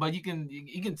sound, but you can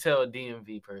tell a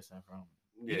DMV person from.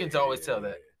 You can always tell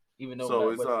that, even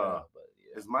though. So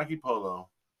it's Mikey Polo.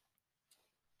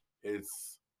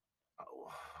 It's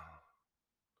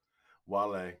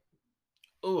Wale.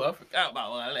 Oh, I forgot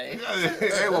about Wale.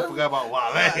 Everyone forgot about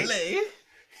Wale.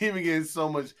 He been getting so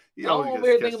much. I'm over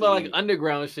here thinking about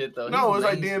underground shit though. No, it's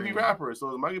like DMV rappers. So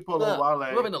it's Mikey Polo,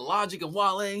 Wale. We're in the Logic of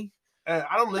Wale. And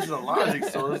I don't listen to Logic,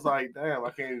 so it's like, damn, I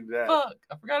can't do that. Fuck,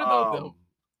 I forgot about them.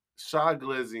 Shot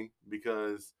Glizzy,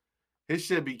 because his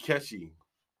shit be catchy.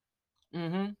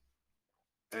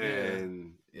 Mm-hmm.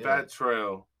 And Fat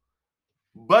Trail.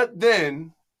 But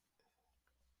then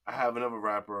I have another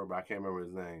rapper, but I can't remember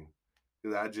his name.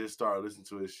 Because I just started listening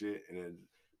to his shit, and then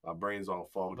my brain's all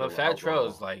fogged. But Fat Trail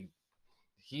is like,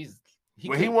 he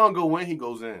want to go in, he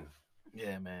goes in.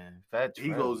 Yeah, man. Fat Trail,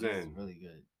 he goes in. Really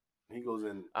good. He goes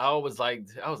in. I was like,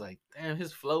 damn,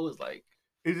 his flow is like.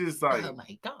 It's just like, oh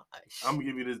my gosh. I'm gonna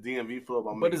give you this DMV flow,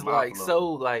 but it's like flow.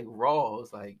 So like raw.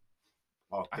 It's like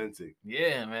authentic.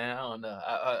 Yeah, man. I don't know.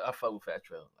 I fuck with Fat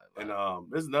Trail. And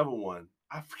there's another one.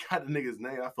 I forgot the nigga's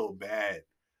name. I feel bad.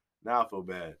 Now I feel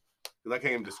bad because I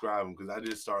can't even describe him because I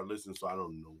just started listening, so I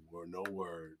don't know no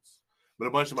words. But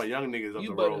a bunch of my young niggas up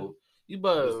the road. You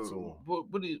what's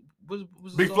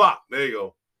Big Flop. There you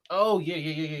go. Oh yeah.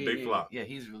 Big Flop. Yeah,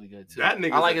 he's really good too. That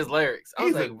nigga. I like his lyrics.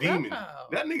 He's a demon. Wow.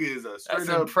 That nigga is a straight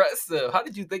up. Impressive. How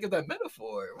did you think of that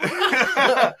metaphor?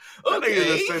 That nigga is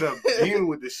a straight up demon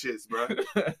with the shits, bro.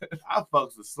 I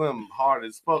fucks with Slim hard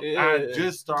as fuck. Yeah. I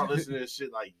just started listening to this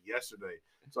shit like yesterday.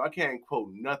 So I can't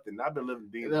quote nothing. I've been living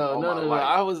demon all my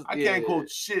life. I can't quote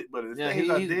shit, but the things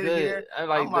I did here,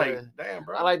 I'm like, damn,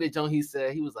 bro. I like that John. He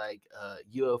said he was like,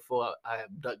 UFO. I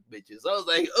abduct bitches. I was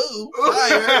like, ooh,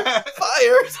 fire,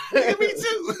 players. Me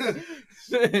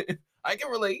too. I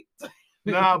can relate.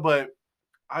 Nah, but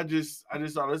I just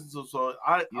started listening to songs.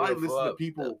 I like to listen to fuck.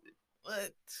 people.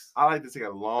 What? I like to take a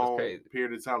long crazy.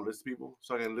 period of time to listen to people,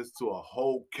 so I can listen to a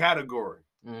whole category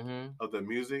Mm-hmm. of the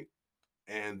music,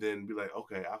 and then be like,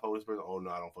 okay, I fuck with this person. Oh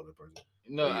no, I don't fuck with this person.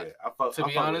 No, But yeah, I fuck. to I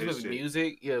be fuck honest, with, with his shit.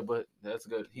 music, yeah, but that's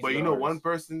good. He's But a you good know, artist. one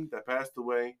person that passed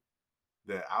away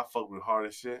that I fuck with hard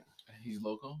as shit. He's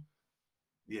local.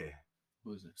 Yeah.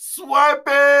 Who is it?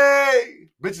 Swipey!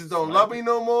 Bitches don't love me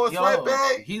no more.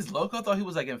 Swipey! He's local. I thought he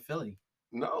was like in Philly.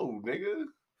 No, nigga.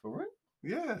 For real?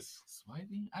 Yes.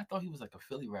 Swipey? I thought he was like a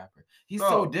Philly rapper. He's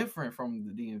so different from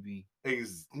the DMV.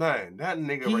 Man, that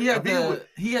nigga.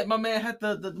 He had my man had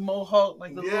the mohawk,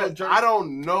 like the little jerk. I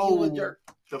don't know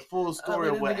the full story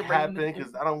of what happened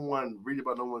because I don't want to read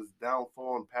about no one's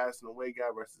downfall and passing away.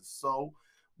 God rest his soul.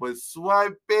 But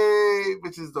Swipey,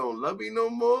 bitches don't love me no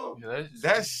more. Yeah,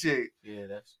 that shit. Yeah,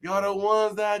 that's y'all the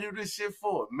ones that I do this shit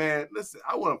for. Man, listen,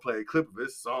 I want to play a clip of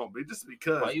this song, but just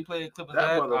because. Why you play a clip of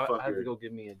that motherfucker? I have to go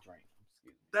get me a drink.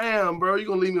 Damn, bro, you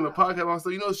gonna leave me on the podcast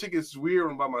myself? You know shit gets weird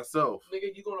when by myself.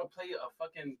 Nigga, you gonna play a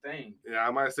fucking thing. Yeah,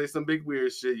 I might say some big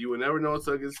weird shit. You will never know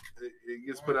until it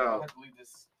gets put out. I have to leave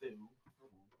this thing.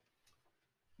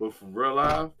 But for real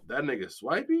life, that nigga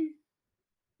Swipey?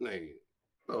 Nigga,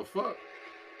 the fuck?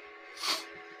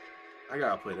 I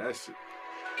gotta play that shit.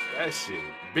 That shit.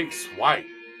 Big Swipe.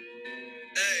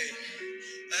 Hey.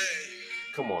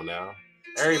 Come on now.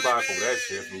 Everybody from that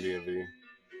shit from DMV.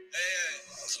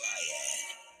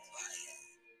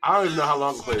 I don't even know how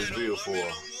long to play this video for.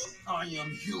 I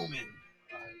am human.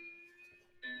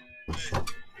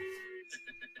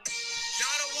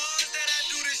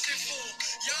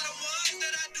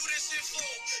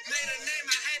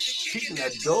 Kicking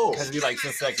that door. Has to be like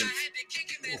 10 seconds.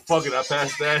 Well, fuck it, I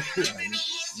passed that.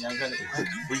 Yeah, I got it.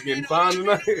 We getting fine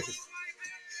tonight.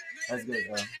 That's good,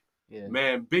 though. Yeah.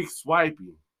 Man, Big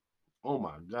Swipey. Oh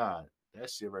my God. That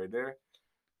shit right there.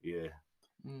 Yeah.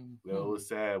 Well, it was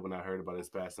sad when I heard about his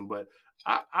passing, but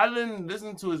I didn't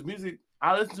listen to his music.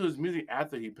 I listened to his music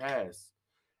after he passed.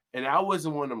 And I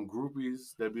wasn't one of them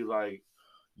groupies that be like,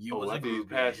 after he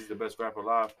passed, he's the best rapper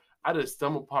alive. I just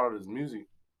stumbled upon his music.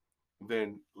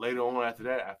 Then later on after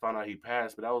that, I found out he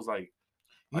passed, but that was like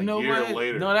a year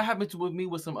later. No, that happened with me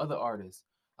with some other artists.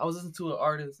 I was listening to an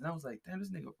artist, and I was like, damn, this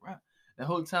nigga rap. The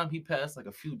whole time he passed like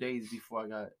a few days before I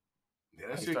got. Yeah,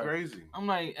 that shit crazy. I'm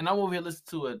like, and I'm over here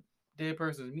listening to a dead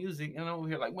person's music, and I'm over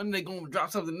here like, when are they gonna drop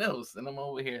something else? And I'm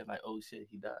over here like, oh shit,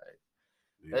 he died.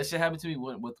 Yeah. That shit happened to me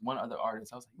with one other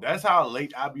artist. I was like, that's how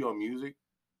late I be on music.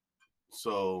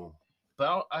 So,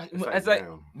 but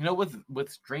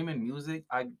with streaming music,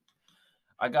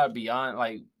 I got beyond,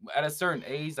 like, at a certain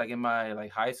age, like in my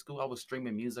like high school, I was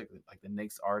streaming music like the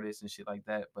next artist and shit like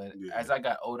that. But as I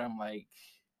got older, I'm like,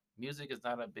 music is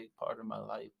not a big part of my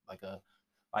life. Like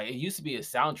it used to be a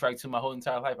soundtrack to my whole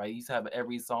entire life. I used to have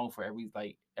every song for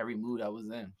every mood I was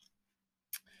in.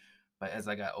 But as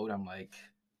I got older, I'm like,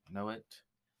 you know what?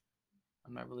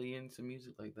 I'm not really into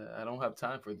music like that. I don't have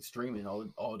time for the streaming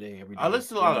all day, every day. I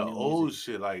listen to a lot of old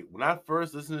shit. Like when I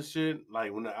first listen to shit,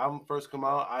 like when the album first come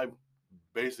out, I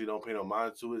basically don't pay no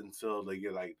mind to it until they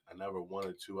get like another 1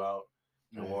 or 2 out,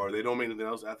 or they don't make anything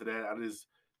else after that. I just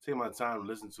take my time to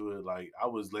listen to it. Like I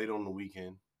was late on the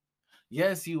weekend.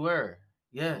 Yes, you were.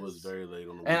 Yes, I was very late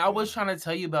on the weekend. And I was trying to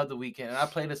tell you about the weekend, and I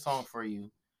played a song for you.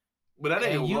 But that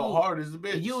ain't go hard as a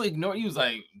bitch. You ignored. You was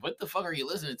like, "What the fuck are you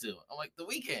listening to?" I'm like, "The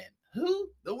Weeknd." Who?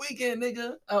 The Weeknd,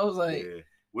 nigga. I was like,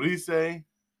 what did he say?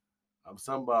 I'm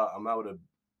out with a.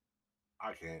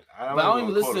 I can't. I don't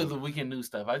even listen to the Weeknd new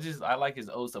stuff. I like his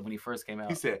old stuff when he first came out.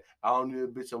 He said, "I don't need a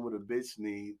bitch. I'm what a bitch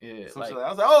need." Yeah, like, I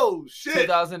was like, "Oh shit!"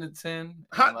 2010.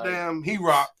 Hot damn, he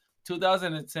rocked.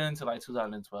 2010 to like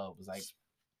 2012 was like.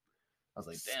 I was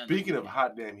like, damn. Speaking of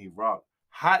hot damn, he rocked.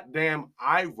 Hot damn,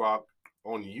 I rock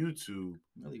on YouTube.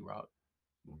 Really rock.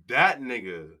 That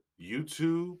nigga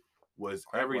YouTube was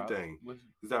everything.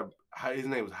 His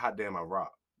name was Hot Damn I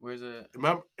Rock. Where's it?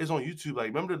 Remember, it's on YouTube. Like,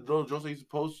 remember the little jokes I used to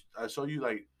post? I show you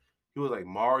like he was like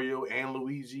Mario and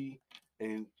Luigi,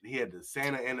 and he had the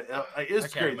Santa and the Elf. Like,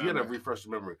 it's crazy. You gotta refresh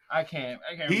your memory. I can't.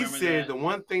 He said the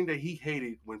one thing that he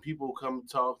hated when people come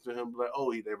talk to him, like,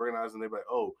 oh, they recognize him. They be like,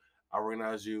 oh, I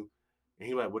recognize you, and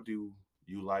he like, what do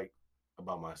you like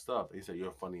about my stuff? And he said,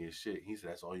 you're funny as shit. He said,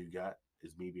 that's all you got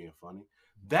is me being funny.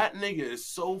 That nigga is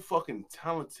so fucking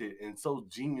talented and so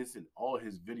genius in all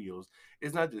his videos.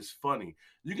 It's not just funny.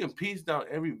 You can piece down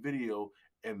every video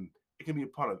and it can be a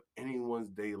part of anyone's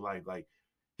daily life. Like,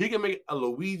 he can make a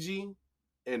Luigi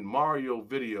and Mario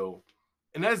video,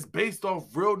 and that's based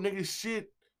off real nigga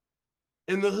shit.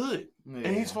 in the hood, and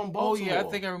he's from Baltimore. Oh yeah, I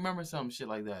think I remember some shit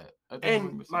like that.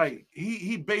 And like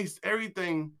he based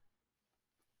everything.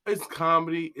 It's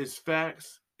comedy, it's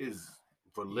facts, it's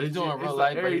religion. He's doing real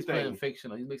life, but he's playing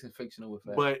fictional. He's mixing fictional with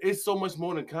facts. But it's so much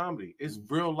more than comedy. It's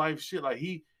real life shit. Like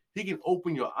he can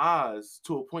open your eyes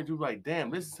to a point to be like, damn,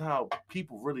 this is how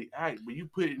people really act. But you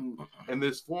put it in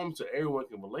this form so everyone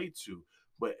can relate to.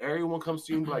 But everyone comes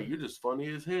to you and be like, you're just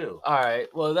funny as hell. All right,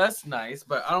 well that's nice,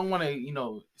 but I don't want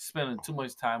to, spend too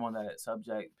much time on that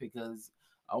subject because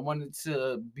I wanted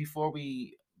to before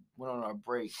we went on our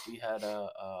break, we had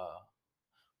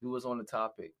we was on a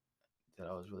topic that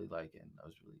I was really liking. I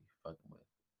was really fucking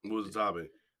with. What was the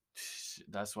topic?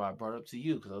 That's why I brought it up to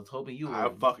you because I was hoping you would. I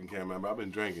fucking can't remember. I've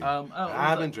been drinking.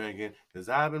 I've been drinking because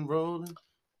I've been rolling.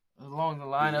 Along the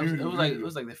line, it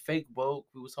was like the fake woke.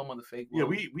 We was talking about the fake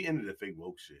woke. Yeah, we ended the fake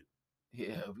woke shit.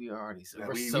 Yeah, we already said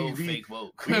we're so fake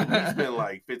woke. We spent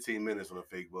like 15 minutes on the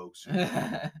fake woke shit.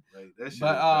 Like, that shit.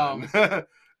 But I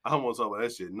don't want to talk about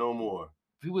that shit no more.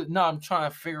 I'm trying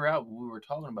to figure out what we were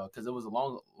talking about because it was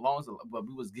but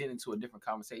we was getting into a different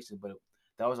conversation. But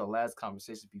that was our last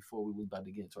conversation before we was about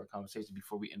to get into our conversation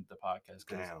before we ended the podcast.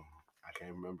 Damn, I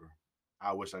can't remember.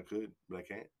 I wish I could, but I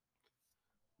can't.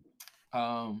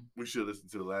 We should listen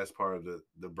to the last part of the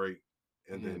break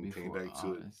and then came back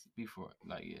to it.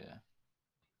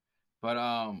 But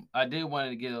I did want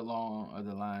to get along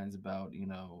other lines about,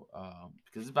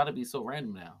 because it's about to be so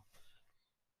random now.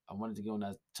 I wanted to go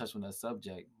on touch on that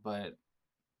subject, but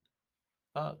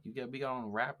we got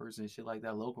on rappers and shit like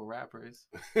that, local rappers.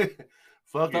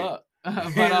 Fuck it.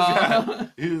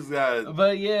 But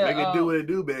yeah, make it do what it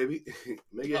do, baby.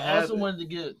 Make it happen. I also wanted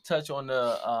to touch on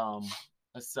the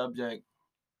a subject,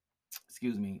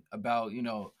 about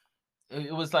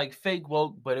it was like fake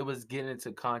woke, but it was getting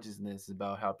into consciousness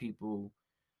about how people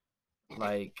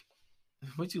like.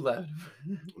 What you laughing?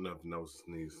 Nothing. That was a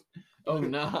sneeze. Oh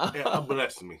no! Yeah,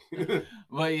 bless me.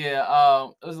 But yeah,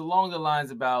 it was along the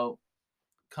lines about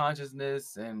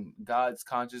consciousness and God's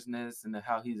consciousness and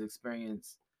how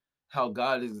how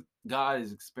God is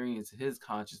experiencing His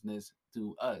consciousness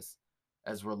through us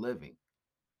as we're living,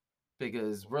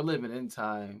 because we're living in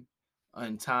time,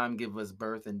 and time give us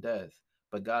birth and death,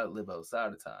 but God lived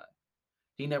outside of time.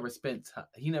 He never spent time.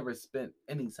 He never spent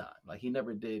any time. Like he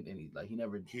never did any. Like he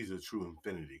never. He's a true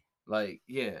infinity. Like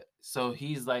yeah. So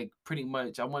he's like pretty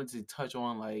much. I wanted to touch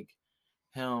on like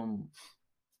him.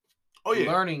 Oh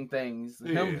yeah. Learning things.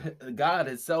 Yeah. Him, God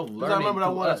Himself learning. I remember. I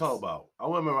want to talk about. I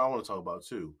want to talk about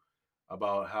too,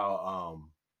 about how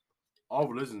all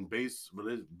religion beliefs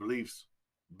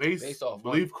based off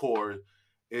belief core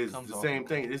is the same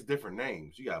thing. It's different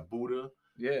names. You got Buddha.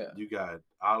 Yeah. You got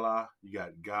Allah. You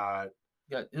got God.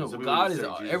 Yeah, God is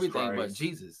everything Christ, but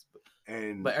Jesus.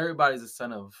 But everybody's a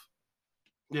son of.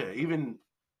 Yeah, even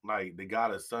like the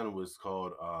God of Sun was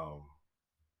called Ra.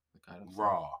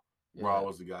 Yeah. Ra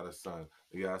was the God of Sun.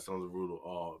 The God of Sun was the ruler of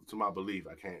all. To my belief,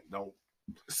 I can't. Don't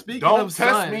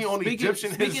test me on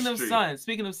Egyptian history.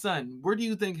 Speaking of sun, where do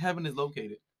you think heaven is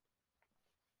located?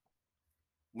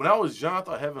 When I was young, I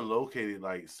thought heaven located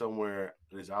like somewhere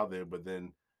that's out there, but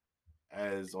then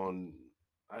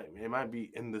it might be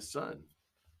in the sun.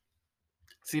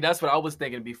 See, that's what I was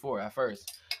thinking before at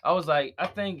first. I was like, I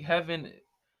think heaven,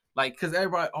 like, because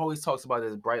everybody always talks about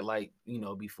this bright light,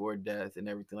 before death and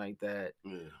everything like that.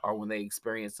 Yeah. Or when they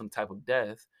experience some type of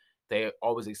death, they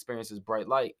always experience this bright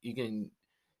light. You can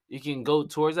go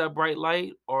towards that bright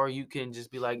light, or you can just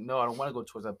be like, no, I don't want to go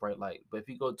towards that bright light. But if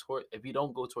you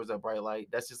don't go towards that bright light,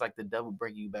 that's just like the devil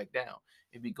breaking you back down.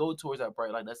 If you go towards that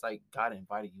bright light, that's like God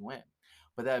invited you in.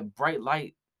 But that bright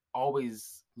light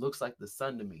always looks like the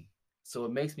sun to me. So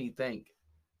it makes me think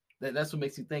that's what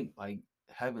makes me think like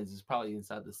heavens is probably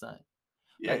inside the sun.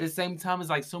 Yeah. At the same time,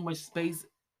 it's like so much space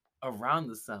around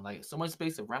the sun, like so much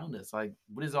space around us. Like,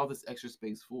 what is all this extra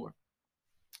space for?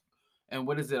 And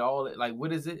what is it all like?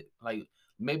 What is it like?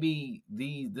 Maybe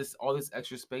all this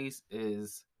extra space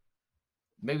is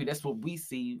maybe that's what we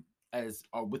see as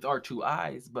with our two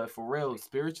eyes, but for real,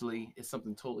 spiritually, it's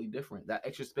something totally different. That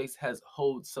extra space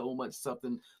holds so much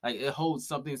something, like it holds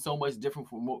something so much different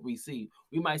from what we see.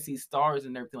 We might see stars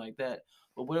and everything like that,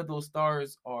 but what if those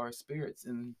stars are spirits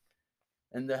in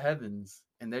the heavens,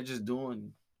 and they're just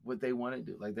doing what they want to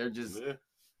do? Like they're just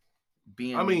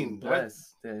being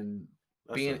blessed and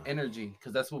being energy,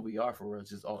 because that's what we are for real. It's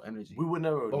just all energy. We would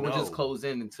never know. We're just closed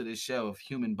into this shell of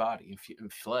human body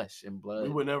and flesh and blood. We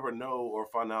would never know or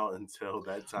find out until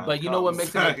that time. But you know what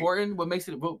makes it important?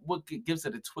 What gives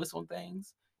it a twist on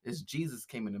things is Jesus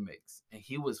came in the mix, and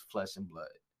He was flesh and blood.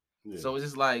 Yeah. So it's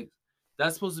just like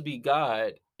that's supposed to be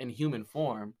God in human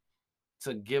form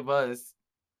to give us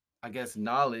I guess,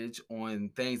 knowledge on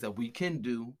things that we can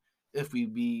do if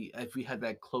we had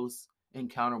that close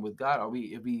encounter with God, or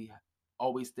if we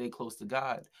always stay close to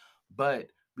God, but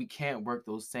we can't work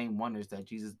those same wonders that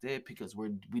Jesus did because we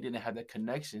didn't have that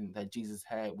connection that Jesus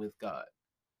had with God.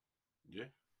 Yeah.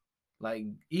 Like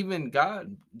even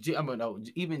God, I mean, no,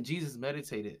 even Jesus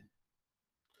meditated.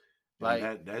 And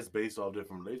Like that's based off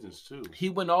different religions too. he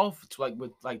went off to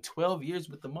with 12 years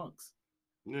with the monks.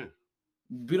 Yeah.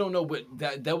 We don't know what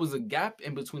that was a gap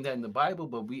in between that in the Bible,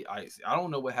 but I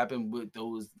don't know what happened with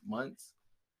those months.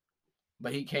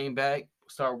 But he came back,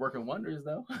 started working wonders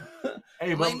though.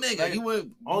 Hey, like nigga, you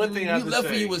went only thing I have you to left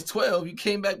say, when you was 12. You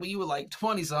came back when you were like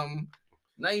 20 something.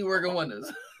 Now you working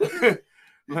wonders. like,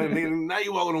 nigga, now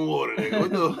you walking on water,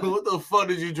 nigga. What the fuck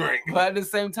did you drink? But at the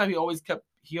same time, he always kept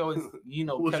kept your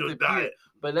it diet? pure.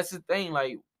 But that's the thing.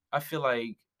 Like I feel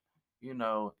like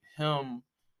him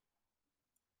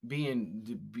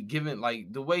being given,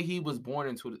 like the way he was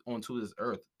born onto this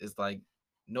earth is like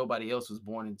nobody else was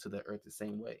born into the earth the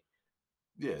same way.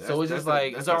 Yeah, so it's just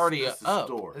like it's already that's up.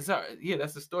 Story.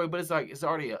 That's the story, but it's like it's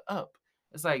already a up.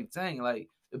 It's like dang, like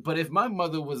but if my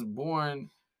mother was born,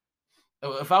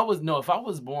 if I was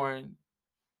born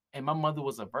and my mother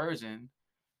was a virgin,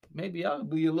 maybe I would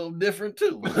be a little different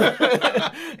too. But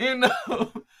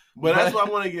that's what I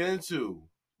want to get into.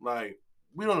 Like,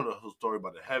 we don't know the whole story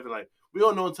about the heaven. Like, we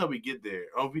don't know until we get there.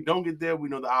 Or if we don't get there, we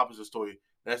know the opposite story.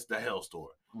 That's the hell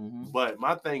story. Mm-hmm. But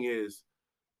my thing is,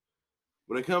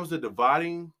 when it comes to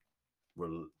dividing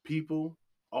people,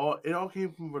 it all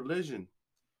came from religion.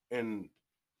 And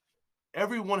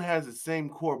everyone has the same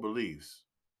core beliefs,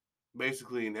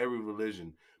 basically, in every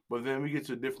religion. But then we get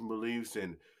to different beliefs,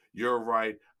 and you're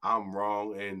right, I'm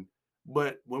wrong.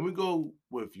 But when we go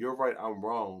with you're right, I'm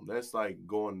wrong, that's like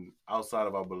going outside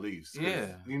of our beliefs.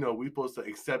 Yeah. We're supposed to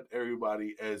accept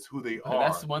everybody as who they are.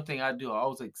 That's one thing I do. I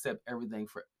always accept everything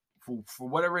for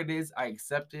whatever it is. I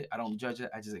accept it. I don't judge it.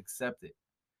 I just accept it.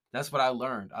 That's what I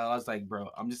learned. I was like, bro,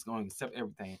 I'm just going to accept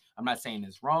everything. I'm not saying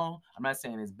it's wrong. I'm not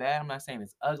saying it's bad. I'm not saying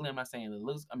it's ugly. I'm not saying it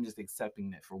looks. I'm just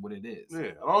accepting it for what it is.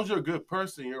 Yeah. As long as you're a good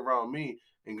person, you're around me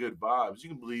and good vibes, you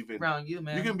can believe in. Around you,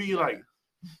 man. You can be like,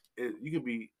 you can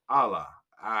be Allah.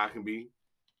 I can be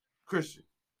Christian.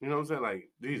 You know what I'm saying? Like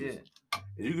Jesus. Yeah.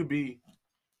 And you could be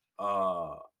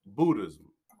Buddhism.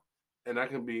 And I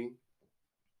can be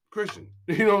Christian.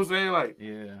 You know what I'm saying? Like,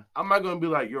 yeah. I'm not gonna be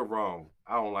like, you're wrong.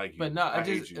 I don't like you. But no, I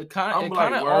hate you. It kind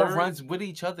of all runs with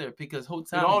each other because whole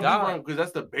time it all God, do run because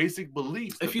that's the basic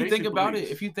beliefs. If you think about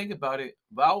it,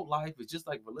 wild life is just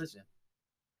like religion.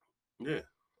 Yeah.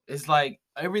 It's like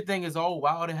everything is all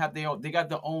wild. They got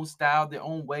their own style, their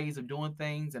own ways of doing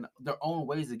things, and their own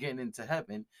ways of getting into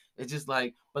heaven. It's just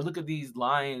like, but look at these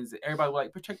lions. Everybody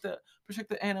like protect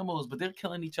the animals, but they're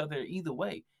killing each other either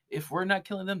way. If we're not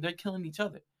killing them, they're killing each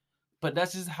other. But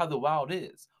that's just how the wild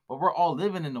is. But we're all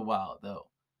living in the wild though.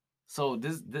 So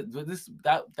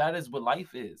that is what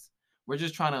life is. We're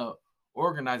just trying to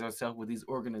organize ourselves with these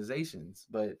organizations,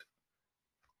 but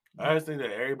I just think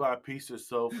that everybody pieced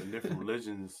themselves in different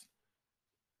religions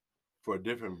for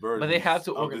different versions. But they have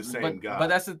to organize the same God. But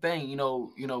that's the thing,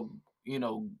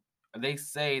 they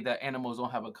say that animals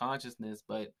don't have a consciousness,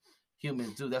 but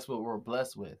humans do. That's what we're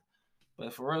blessed with.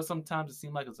 But for real, sometimes it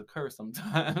seems like it's a curse.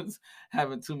 Sometimes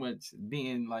having too much,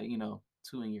 being like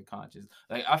too in your conscious.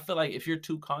 Like I feel like if you're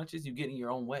too conscious, you get in your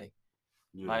own way.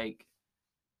 Yeah. I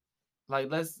feel like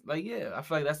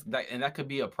that's that, and that could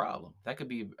be a problem. That could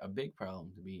be a big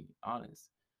problem, to be honest.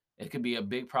 It could be a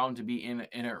big problem to be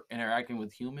interacting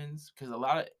with humans, because a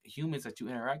lot of humans that you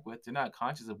interact with, they're not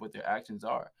conscious of what their actions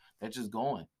are. They're just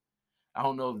going. I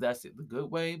don't know if that's the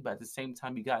good way, but at the same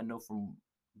time, you gotta know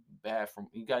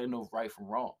you gotta know right from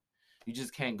wrong. You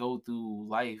just can't go through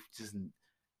life just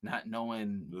not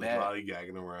knowing. There's a lot of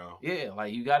gagging around. Yeah,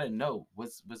 like you gotta know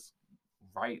what's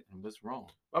right and what's wrong.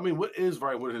 I mean, what is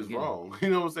right, what is wrong? You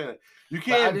know what I'm saying? You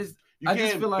can't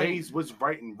base what's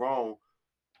right and wrong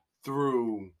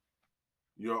through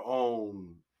your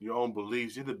own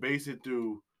beliefs. You have to base it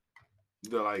through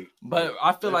But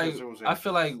I feel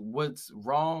like what's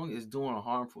wrong is doing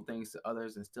harmful things to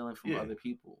others and stealing from other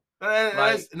people. And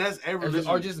that's every religion.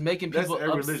 Or just making people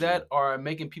upset or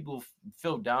making people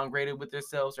feel downgraded with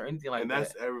themselves or anything like that. And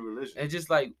that's every religion. And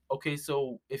just like, okay,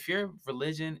 so if your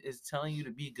religion is telling you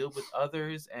to be good with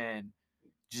others and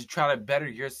just try to better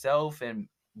yourself and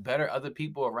better other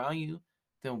people around you,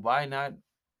 then why not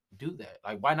do that?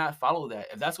 Like, why not follow that?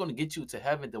 If that's going to get you to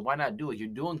heaven, then why not do it? You're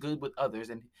doing good with others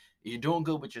and you're doing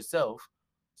good with yourself.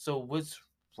 So what's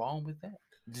wrong with that?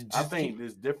 I think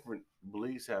there's different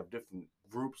beliefs have different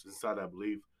groups inside that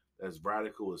belief that's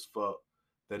radical as fuck.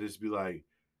 That just be like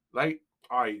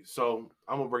All right, so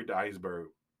I'm gonna break the iceberg.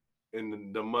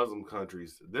 In the Muslim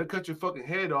countries, they'll cut your fucking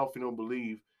head off if you don't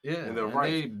believe in their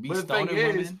rights. They be But the thing stoning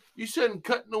is, women. you shouldn't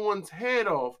cut no one's head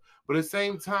off. But at the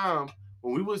same time,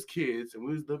 when we was kids and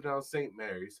we was living down St.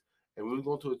 Mary's and we was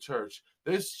going to a church,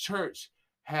 this church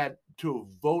had to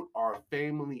vote our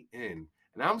family in.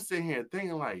 And I'm sitting here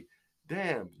thinking like,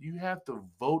 damn, you have to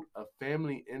vote a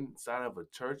family inside of a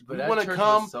church. But we want to church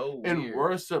come was so and weird.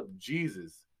 worship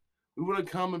Jesus. We want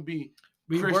to come and be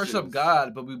We Christians. worship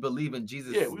God, but we believe in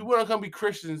Jesus. Yeah, we want to come be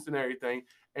Christians and everything.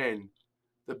 And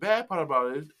the bad part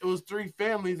about it is, it was 3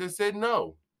 families that said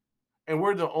no. And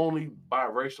we're the only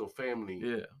biracial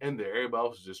family in there. Everybody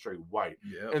else is just straight white.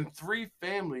 Yeah. And 3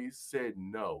 families said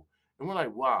no. And we're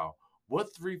like, wow,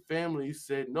 what 3 families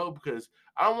said no? Because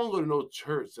I don't want to go to no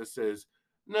church that says,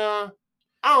 nah,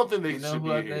 I don't think they should be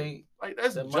here. Like,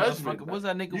 that's judgment. What's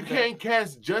that nigga? You can't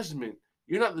cast judgment.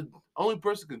 You're not the only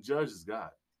person who can judge is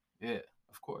God. Yeah.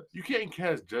 Of course. You can't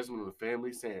cast judgment on the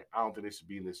family saying, I don't think they should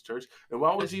be in this church. And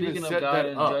why would you even set God that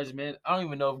and up? Judgment, I don't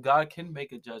even know if God can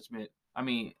make a judgment. I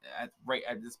mean,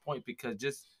 at this point, because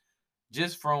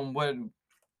just from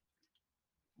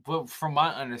from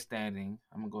my understanding,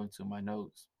 I'm going to my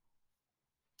notes.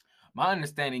 My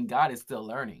understanding, God is still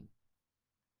learning.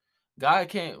 God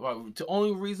can't. The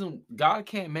only reason God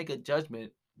can't make a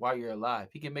judgment while you're alive,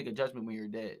 He can make a judgment when you're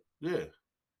dead. Yeah.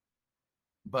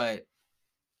 But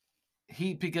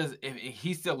because if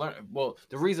he's still learning, well,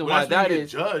 the reason why that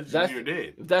is judged when you're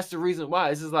dead. That's the reason why.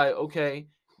 It's just like, okay,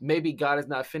 maybe God is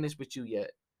not finished with you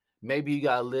yet. Maybe you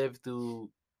gotta live through,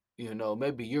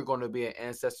 maybe you're gonna be an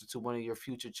ancestor to one of your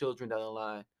future children down the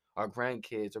line, or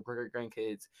grandkids or great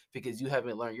grandkids, because you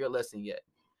haven't learned your lesson yet.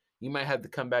 You might have to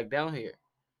come back down here.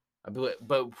 But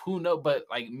who knows? But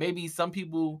like maybe some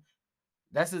people,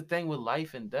 that's the thing with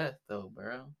life and death, though,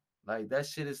 bro. Like that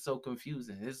shit is so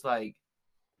confusing. It's like,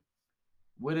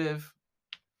 what if,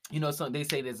 they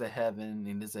say there's a heaven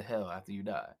and there's a hell after you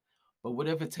die. But what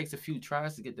if it takes a few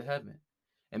tries to get to heaven?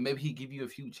 And maybe He give you a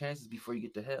few chances before you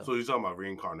get to hell. So you're talking about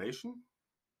reincarnation?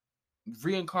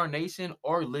 Reincarnation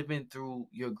or living through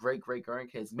your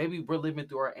great-great-grandkids. Maybe we're living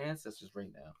through our ancestors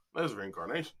right now. That's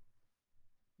reincarnation.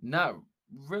 Not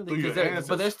really.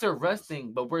 But they're still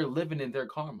resting, but we're living in their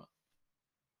karma.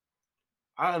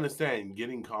 I understand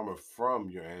getting karma from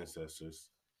your ancestors.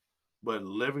 But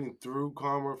living through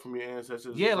karma from your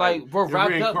ancestors, like we're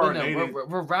wrapped up in them.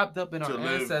 We're wrapped up in our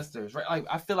ancestors, right? Like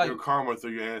I feel like your karma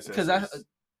through your ancestors. Because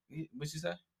what you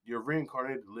say? You're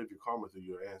reincarnated to live your karma through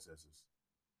your ancestors.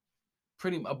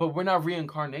 Pretty much, but we're not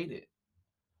reincarnated.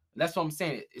 That's what I'm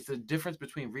saying. It's a difference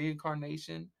between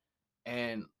reincarnation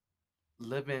and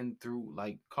living through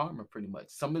like karma. Pretty much,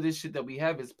 some of this shit that we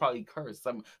have is probably cursed.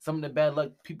 Some of the bad luck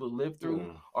people live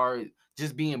through are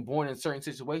just being born in certain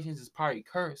situations is probably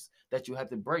cursed that you have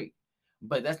to break.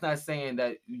 But that's not saying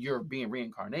that you're being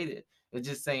reincarnated. It's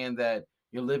just saying that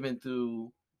you're living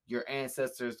through your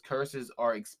ancestors' curses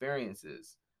or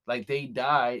experiences. Like they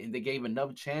died and they gave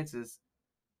enough chances.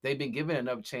 They've been given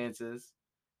enough chances,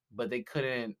 but they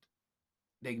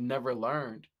never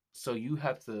learned. So you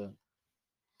have to.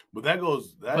 But that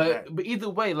goes. But either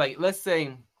way, like let's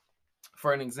say,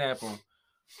 for an example,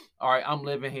 all right, I'm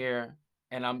living here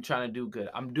and I'm trying to do good.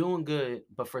 I'm doing good,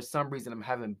 but for some reason I'm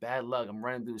having bad luck. I'm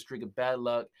running through a streak of bad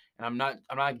luck, and I'm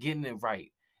not getting it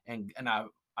right. And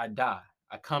I die.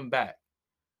 I come back,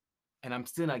 and I'm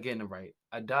still not getting it right.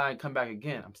 I die and come back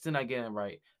again. I'm still not getting it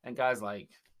right. And God's like,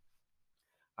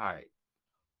 all right,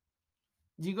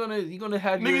 you're gonna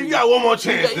have you got one more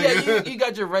chance. You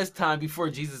got your rest time before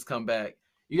Jesus come back.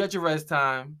 You got your rest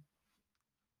time.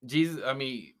 Jesus,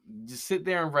 just sit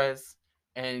there and rest,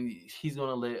 and He's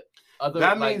gonna let other.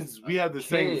 That means we have the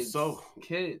same soul.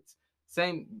 Kids,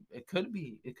 same. It could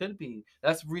be.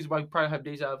 That's the reason why we probably have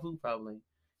deja vu. Probably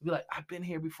be like, I've been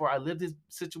here before. I lived this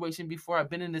situation before.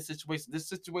 I've been in this situation. This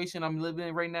situation I'm living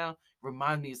in right now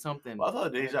remind me of something. Well, I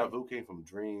thought deja vu came from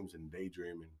dreams and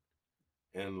daydreaming,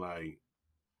 and like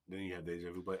then you have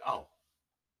deja vu. But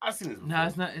I've seen this before.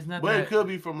 No, it's not. But it could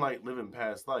be from like living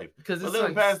past life. Because it's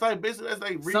living past life, basically, that's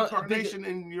like reincarnation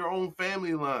in your own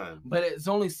family line. But it's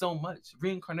only so much.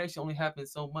 Reincarnation only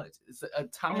happens so much. It's a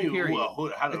time period.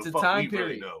 Well, how it's the a fuck time we period.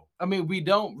 really know?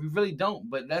 We really don't.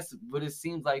 But that's what it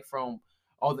seems like from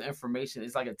all the information.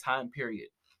 It's like a time period.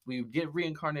 We get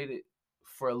reincarnated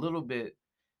for a little bit,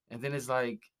 and then it's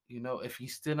like, if you're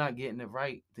still not getting it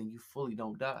right, then you fully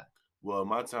don't die. Well,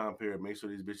 my time period, make sure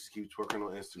these bitches keep twerking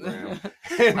on Instagram.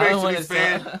 And make sure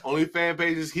these only fan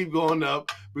pages keep going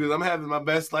up because I'm having my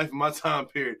best life in my time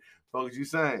period. Fuck what you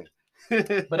saying?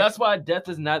 But that's why death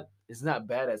is not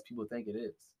bad as people think it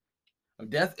is.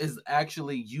 Death is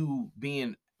actually you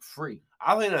being free.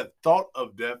 I think the thought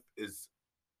of death is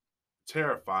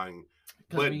terrifying,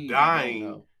 but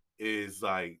dying is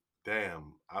like,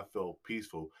 damn, I feel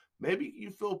peaceful. Maybe you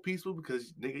feel peaceful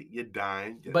because nigga, you're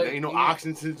dying. But there ain't no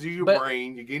oxygen to your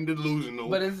brain. You're getting delusional.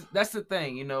 But that's the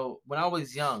thing, you know. When I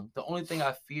was young, the only thing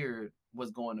I feared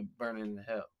was going to burning in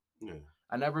hell. Yeah.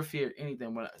 I never feared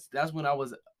anything. That's when I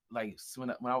was like when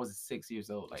I was 6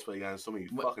 years old. Like, that's why you got in so many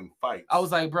fucking fights. I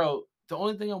was like, bro, the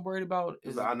only thing I'm worried about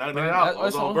is I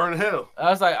was gonna burn in hell. I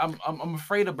was like, I'm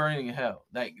afraid of burning in hell.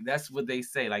 Like that's what they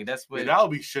say. Like that's what. Yeah, that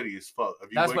would be shitty as fuck.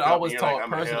 If you that's what I was taught like,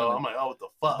 personally. I'm like, oh, what the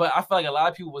fuck? But I feel like a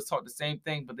lot of people was taught the same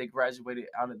thing, but they graduated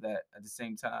out of that at the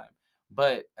same time.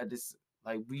 But at this,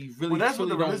 like we really, that's what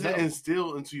the religion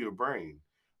instill into your brain.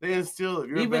 They instill if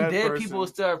you're even a bad dead person, people are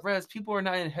still at rest. People are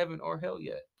not in heaven or hell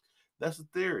yet. That's a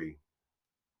theory.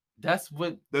 That's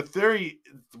what the theory.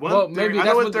 Maybe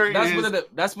that's what the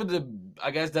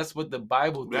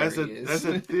Bible theory is. That's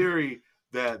a theory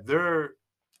that they're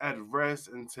at rest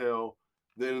until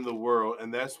the end of the world,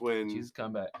 and that's when Jesus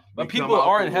come back. But people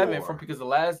are in heaven because the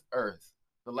last earth,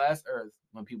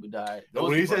 when people died.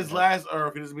 When he says last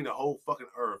earth, he doesn't mean the whole fucking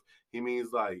earth. He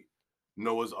means like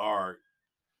Noah's Ark,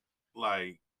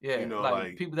 like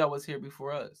like people that was here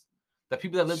before us, the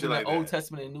people that lived in the Old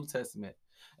Testament and New Testament.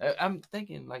 I'm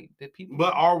thinking like the people.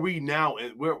 But are we now?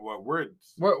 We're in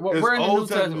the New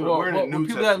Testament. We're in the New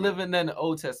people that live in the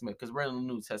Old Testament because we're in the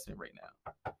New Testament right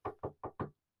now.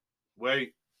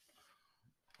 Wait.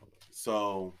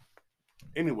 So,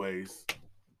 anyways,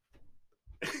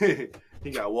 he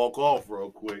got to walk off real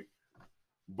quick.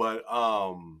 But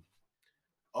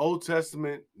Old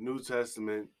Testament, New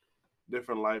Testament,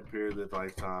 different life periods, different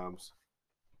lifetimes.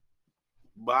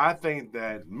 But I think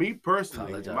that, me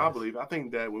personally, in my belief, I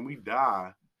think that when we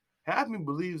die, half me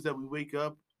believes that we wake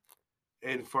up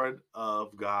in front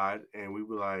of God and we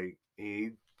were like,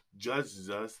 he judges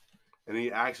us and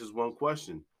he asks us one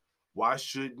question. Why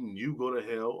shouldn't you go to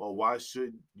hell or why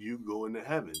should you go into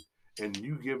heaven? And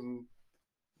you give him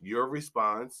your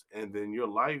response and then your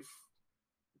life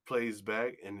plays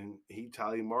back and then he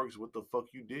tally marks what the fuck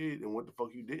you did and what the fuck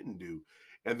you didn't do.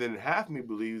 And then half me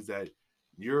believes that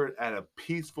you're at a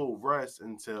peaceful rest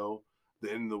until the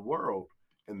end of the world.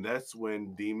 And that's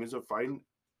when demons are fighting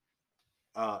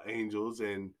angels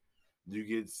and you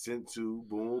get sent to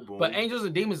boom, boom. But angels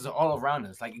and demons are all around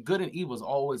us. Like good and evil is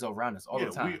always around us all the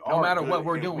time. No matter what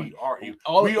we're doing.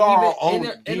 We are our own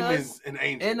demons and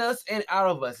angels. In us and out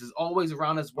of us is always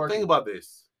around us working. Think about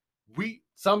this.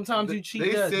 Sometimes you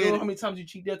cheat death. You know how many times you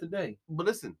cheat death a day? But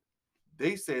listen,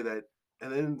 they say that at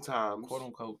the end of times, quote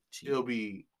unquote, it'll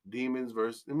be demons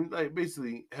versus, like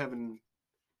basically heaven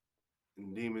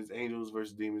and demons, angels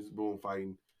versus demons, boom,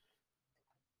 fighting.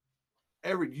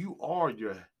 You are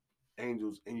your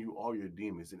angels and you are your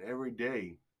demons, and every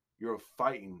day you're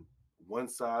fighting one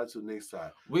side to the next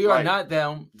side. We are not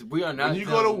them. We are not. When you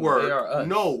go to work,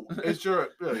 no, it's your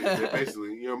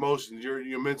basically your emotions,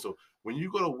 your mental. When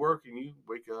you go to work and you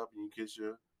wake up and you kiss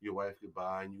your wife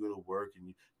goodbye, and you go to work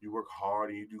and you work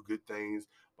hard and you do good things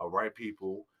by right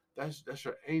people. That's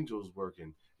your angels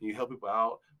working. And you help people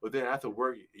out. But then after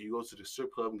work, you go to the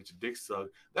strip club and get your dick sucked.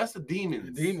 That's the demons.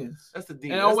 That's the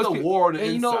demons. That's the war on the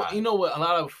inside. You know what? A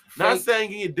lot of not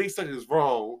saying getting your dick sucked is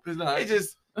wrong. It's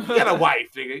just you got a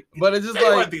wife, nigga. But it's just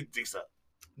like dick sucked.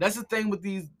 That's the thing with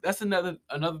these. That's another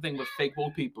thing with fake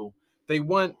woke people.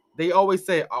 They always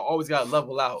say, I always gotta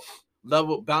level out.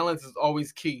 Balance is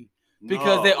always key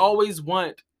because they always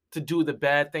want to do the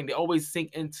bad thing. They always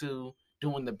sink into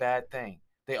doing the bad thing.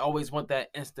 They always want that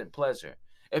instant pleasure.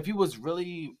 If you was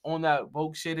really on that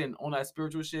woke shit and on that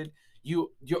spiritual shit, you're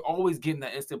always getting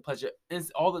that instant pleasure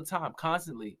all the time,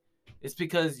 constantly. It's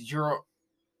because you're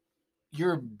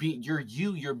on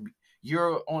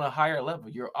a higher level.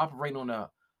 You're operating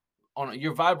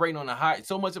you're vibrating on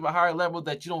so much of a higher level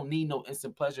that you don't need no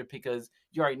instant pleasure because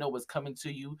you already know what's coming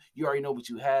to you. You already know what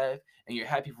you have, and you're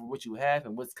happy for what you have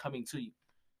and what's coming to you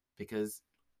because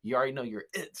you already know you're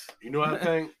it. You know what I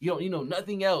think? You know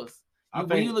nothing else.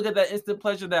 When you look at that instant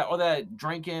pleasure, all that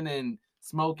drinking and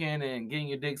smoking and getting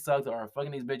your dick sucked or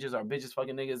fucking these bitches or bitches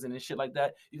fucking niggas and shit like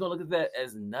that, you're gonna look at that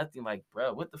as nothing. Like,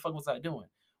 bro, what the fuck was I doing?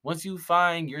 Once you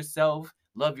find yourself,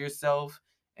 love yourself,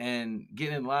 and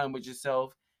get in line with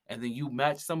yourself, and then you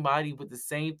match somebody with the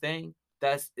same thing,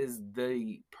 that is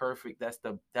the perfect. That's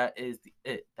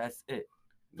it. That's it.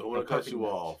 Don't want to cut you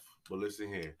off, but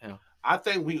listen here. Yeah. I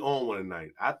think we on one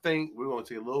tonight. I think we're gonna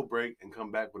take a little break and come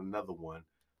back with another one.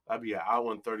 That'd be an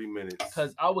hour and 30 minutes.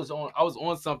 Because I was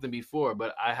on something before,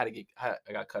 but I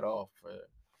got cut off for.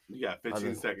 You got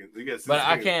 15 seconds.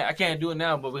 I can't do it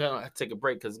now. But we're gonna have to take a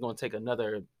break because it's gonna take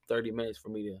another 30 minutes for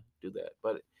me to do that.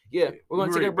 But Yeah, we're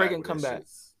gonna We'll take be a break back and with come that back.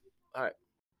 shit. All right.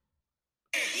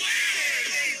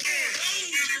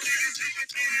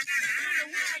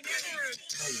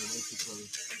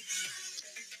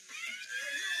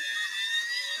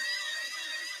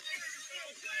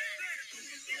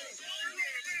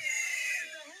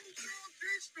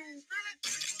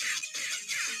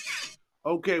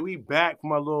 Okay, we back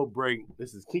from our little break.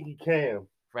 This is Kiki Cam.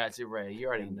 Ratchet Ray, you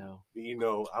already know. You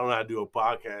know, I don't know how to do a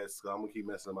podcast, so I'm gonna keep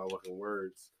messing up my fucking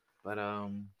words. But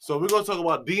So we're gonna talk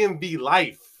about DMV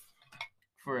life.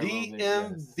 for a little bit,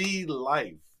 DMV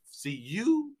life. See,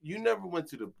 you never went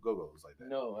to the Go-Go's like that.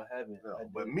 No, I haven't. No, I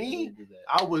but didn't- me, I didn't do that.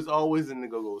 I was always in the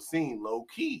Go-Go scene, low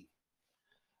key.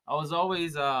 I was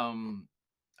always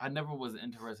I never was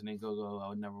interested in Go-Go.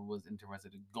 I never was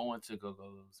interested in going to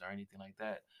Go-Go's or anything like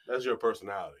that. That's your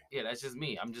personality. Yeah, that's just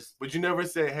me. But you never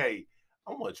say, "Hey,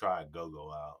 I'm gonna try a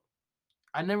Go-Go out."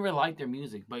 I never liked their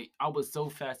music, but I was so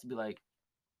fast to be like,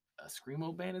 a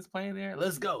screamo band is playing there.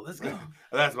 Let's go.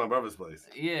 That's my brother's place.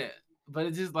 Yeah, but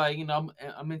it's just like, you know,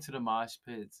 I'm into the mosh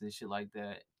pits and shit like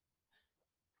that.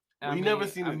 Well, you never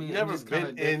seen it. You never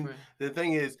been in. The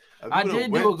thing is, I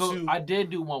did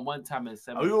do one time in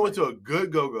 7th. We went to a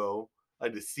good Go-Go,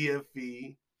 like the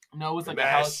CFE. No, it was like a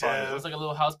house party. It was like a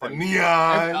little house party. The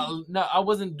Neon. No, I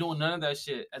wasn't doing none of that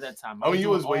shit at that time. I mean, you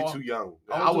was way too young.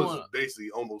 I was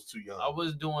basically almost too young. I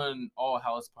was doing all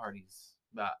house parties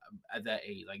at that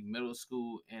age, like middle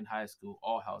school and high school,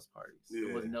 all house parties. Yeah.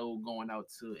 There was no going out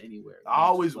to anywhere. I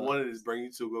always wanted to bring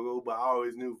you to a Go-Go, but I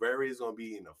always knew Barry's gonna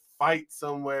be in a fight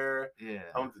somewhere. Yeah,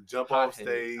 I'm gonna jump off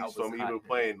stage. So I'm either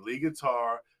playing lead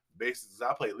guitar, bass.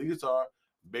 I play lead guitar,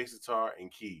 bass guitar, and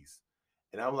keys.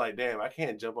 And I'm like, damn, I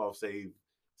can't jump off stage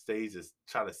just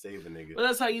try to save a nigga. But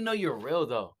that's how you know you're real,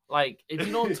 though. Like, if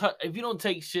you don't if you don't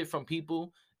take shit from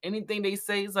people, anything they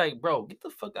say is like, bro, get the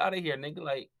fuck out of here, nigga.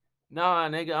 Like, nah,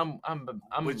 nigga,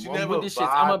 I'm with this shit.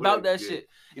 I'm about that shit.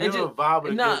 You never vibe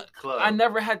with a good club. I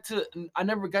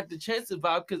never got the chance to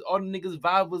vibe because all the niggas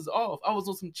vibe was off. I was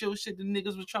on some chill shit. The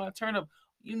niggas was trying to turn up.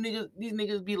 These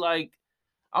niggas be like,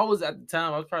 I was at the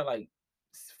time, I was probably like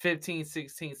 15,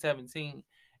 16, 17,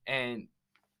 and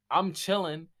I'm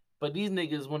chilling, but these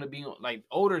niggas want to be on, like,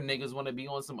 older niggas want to be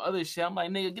on some other shit. I'm like,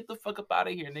 nigga, get the fuck up out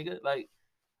of here, nigga. Like,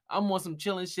 I'm on some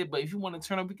chilling shit, but if you want to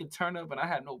turn up, we can turn up, and I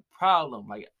had no problem.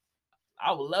 Like,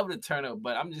 I would love to turn up,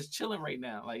 but I'm just chilling right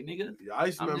now. Like, nigga, yeah, I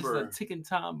used to remember just a ticking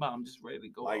time bomb. I'm just ready to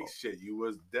go like off. Shit, you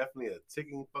was definitely a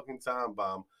ticking fucking time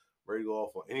bomb, ready to go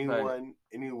off on anyone,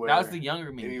 anywhere. That was the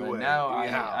younger me, anyway. But now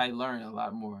I learn a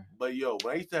lot more. But yo,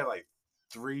 when I used to have like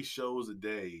 3 shows a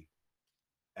day,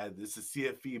 this is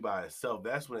CFE by itself.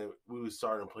 That's when we would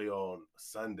start and play on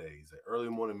Sundays, like early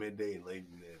morning, midday, and late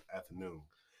in the afternoon.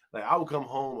 Like, I would come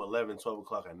home 11, 12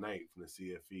 o'clock at night from the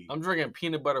CFE. I'm drinking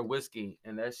peanut butter whiskey,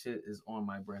 and that shit is on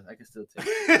my breath. I can still take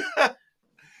it.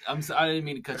 I'm sorry, I didn't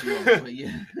mean to cut you off, but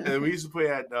yeah. And we used to play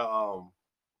at the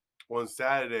on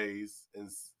Saturdays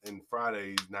and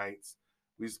Fridays nights.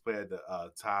 We used to play at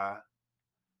the Thai.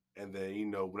 And then, you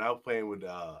know, when I was playing with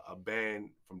a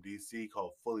band from DC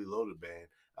called Fully Loaded Band,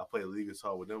 I played lead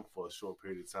guitar with them for a short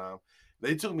period of time.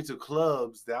 They took me to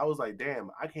clubs that I was like, damn,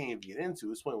 I can't even get into.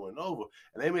 This one went over.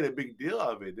 And they made a big deal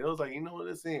of it. They was like, you know what,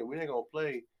 listen, we're not going to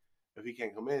play if he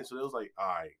can't come in. So they was like, all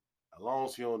right, as long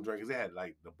as he don't drink. Because they had,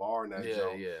 like, the bar in that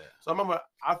joint. Yeah. So I remember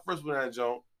I first went in that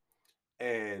joint.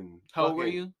 And how old were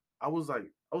you? I was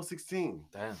 16.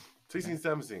 Damn. 16,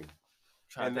 17.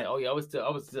 And then, I was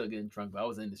still getting drunk, but I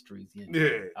was in the streets.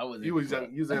 Yeah. I was. You was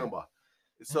young. You was young boy.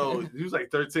 So he was like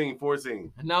 13,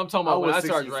 14. Now I'm talking about when I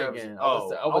started drinking. I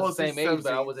was the same age, 17,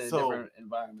 but I was in a different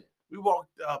environment. We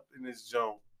walked up in this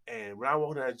joint, and when I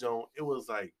walked in that joint, it was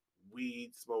like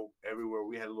weed smoke everywhere.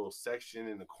 We had a little section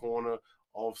in the corner,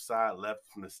 offside, left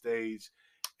from the stage,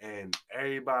 and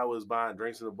everybody was buying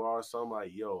drinks in the bar. So I'm like,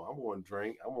 yo, I'm going to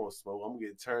drink. I'm going to smoke. I'm going to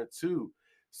get turned too.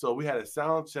 So we had a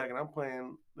sound check, and I'm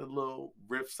playing the little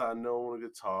riffs I know on the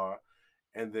guitar,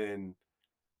 and then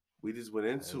we just went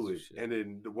into it. Shit. And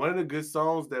then one of the good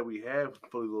songs that we had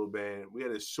for the little band, we had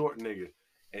a short nigga.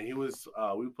 And he was,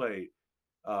 we played,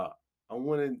 I'm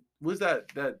winning, what's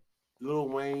that Lil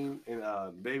Wayne and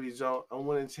Baby John? I'm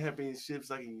winning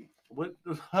championships. Like, what?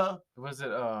 Was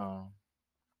it,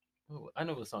 I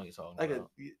know what song you're talking like about.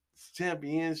 Like a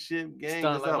championship game.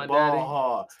 Stun it's like not my ball daddy.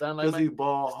 hard. Stun like my,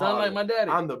 ball stun hard. like my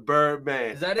daddy. I'm the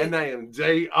Birdman. Is that it? And I am JR.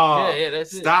 Yeah,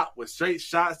 that's it. Stop with straight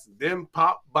shots, then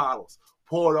pop bottles.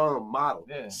 Pour it on a model.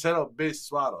 Yeah. Shut up, bitch,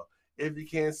 swaddle. If you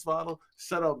can't swaddle,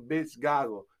 shut up, bitch,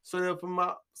 goggle. So that from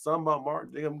my something about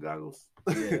Mark Diggum goggles.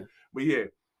 Yeah. But yeah,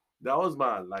 that was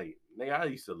my, like, nigga, I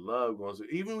used to love going to,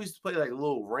 even we used to play like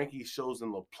little ranky shows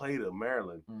in La Plata,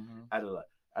 Maryland. Mm-hmm. At a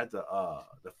at the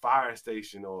fire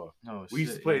station, or we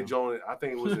used to play Joan. I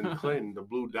think it was in Clinton, the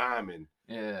Blue Diamond.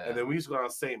 Yeah. And then we used to go down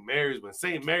St. Mary's when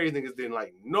St. Mary's niggas didn't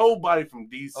like nobody from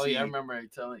DC. Oh yeah, I remember you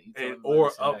telling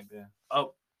or up. Yeah,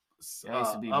 I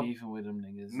used to be beefing with them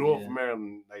niggas. North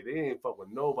Maryland, like they didn't fuck with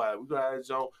nobody.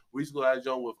 We used to go at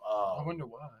Joan with I wonder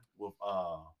why. With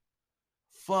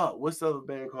what's the other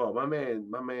band called? My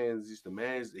man's used to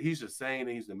manage. He used to sing and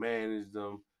he used to manage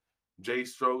them. Jay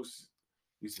Strokes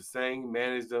used to sing,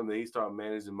 manage them, then he started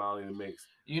managing Molly in the Mix.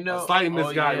 You know, Slightly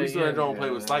Misguided. We still don't play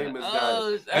with Slightly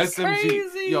Misguided. That's SMG.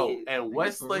 crazy. Yo, and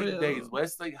Westlake days,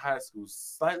 Westlake High School,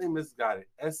 Slightly Misguided.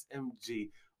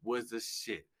 SMG was the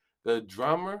shit. The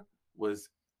drummer was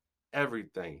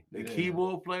everything. The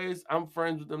keyboard players, I'm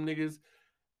friends with them niggas.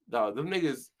 No, them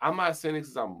niggas, I'm not saying this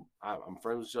because I'm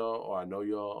friends with y'all, or I know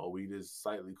y'all, or we just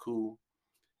slightly cool.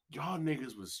 Y'all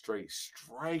niggas was straight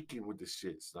striking with the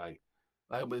shits. Like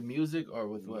with music or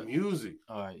with what? Music.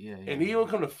 All right, yeah. And he don't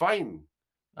come to fighting.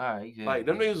 All right, yeah. Like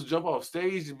them niggas would jump off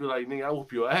stage and be like, nigga, I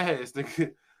whoop your ass,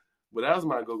 nigga. But that was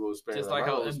my Go-Go experience. Just like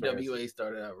how NWA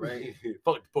started out, right?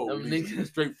 Fuck the police. Niggas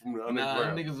straight from the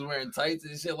underground. Niggas was wearing tights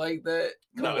and shit like that.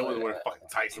 No, they wasn't wearing fucking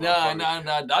tights. Nah.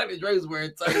 Dr. Dre was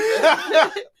wearing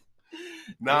tights.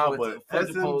 Nah, but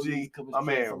SMG, my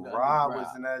man Rob was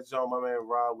in that joint. My man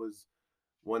Rob was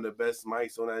one of the best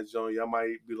mics on that joint. Y'all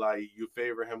might be like, you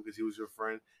favor him because he was your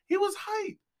friend. He was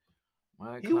hype.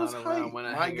 He was hype.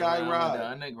 My guy Rob. The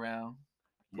underground.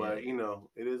 But, you know,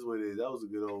 it is what it is. That was a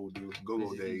good old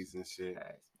Go-Go days and shit.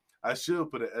 I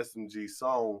should put an SMG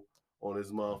song on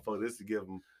this motherfucker just to give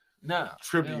him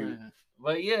tribute.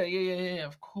 But yeah,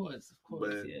 of course,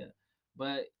 yeah.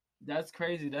 But that's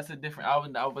crazy. That's a different.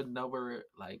 I would never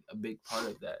like a big part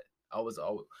of that. I was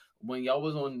always, when y'all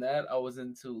was on that, I was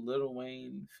into Lil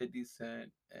Wayne, 50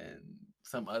 Cent, and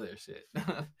some other shit.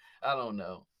 I don't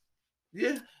know.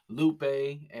 Yeah. Lupe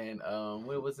and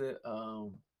what was it?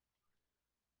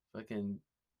 Fucking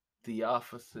The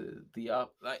Officer,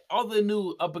 like all the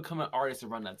new up and coming artists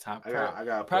around that time. I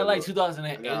got probably like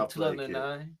 2008,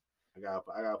 2009. I gotta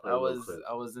play a little clip.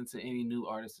 I was into any new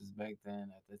artists back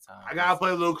then at the time. I gotta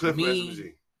play a little clip for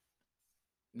SMG.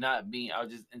 Not being, I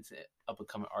was just into up and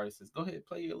coming artists. Go ahead,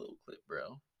 play your little clip,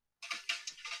 bro.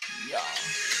 Yeah.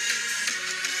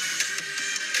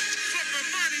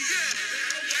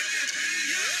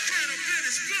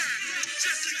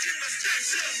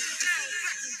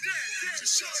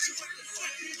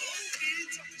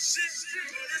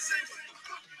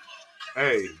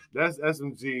 Hey, that's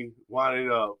SMG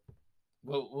winding up.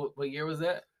 What year was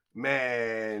that?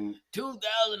 Man,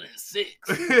 2006.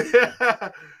 When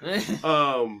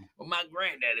my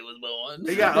granddaddy was born.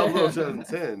 It got uploaded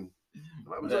 2010.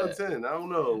 2010. I don't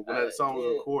know when that song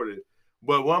was recorded.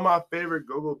 But one of my favorite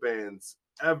Go-Go bands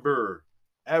ever.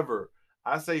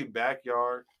 I say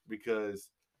Backyard because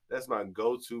that's my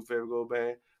go-to favorite Go-Go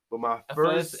band. But my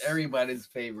first, everybody's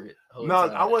favorite. I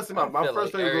want to say my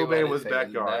first favorite Go-Go band was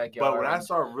Backyard. But when I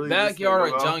started really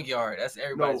Backyard or Junkyard, that's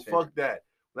everybody's favorite. No, fuck that.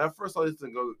 When I first started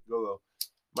listening to Go-Go,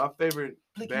 my favorite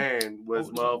band was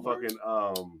motherfucking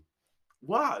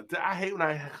wow. I hate when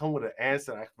I come with an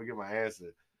answer and I forget my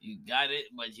answer. You got it,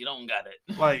 but you don't got it.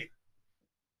 Like,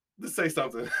 just say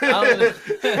something.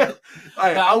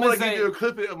 I want to give you a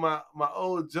clip of my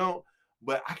old junk,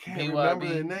 but I can't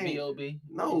remember the name. B.O.B.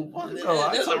 No, fuck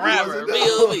no. That's a rapper.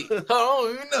 B.O.B. I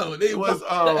don't even know. It was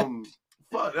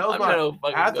fuck. That was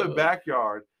my after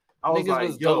Backyard. I was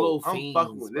like, yo, I'm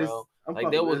fucking with this.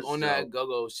 Like they was on that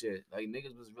Go-Go shit. Like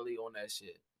niggas was really on that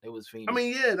shit. They was fiending. I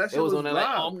mean, yeah, that shit was on that. Like,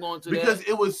 I'm going to because that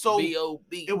it was so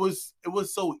B.O.B. It was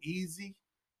so easy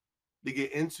to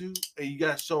get into, and you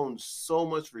got shown so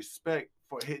much respect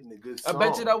for hitting a good song. I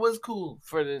bet you that was cool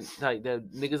for the like the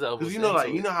niggas that was. Because you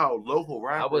know how local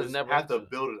rappers have to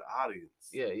build an audience.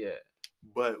 Yeah.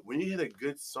 But when you hit a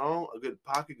good song, a good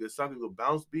pocket, good song, a good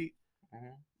bounce beat,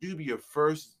 you could be your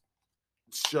first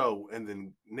show, and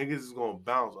then niggas is gonna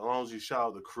bounce as long as you shout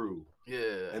out the crew.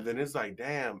 Yeah. And then it's like,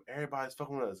 damn, everybody's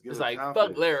fucking with us. It's like confidence.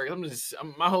 Fuck lyrics.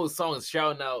 My whole song is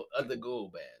shouting out other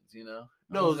Go bands, you know.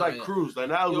 No, it's like crews. Like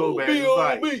now Go bands. It's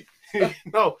like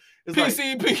no, it's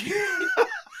PCP,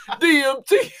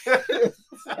 DMT.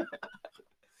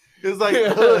 It's like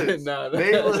hoods.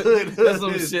 Neighborhood hoods. That's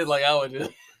some shit like I would do.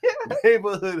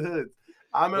 Neighborhood hoods.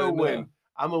 I remember when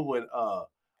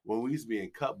we used to be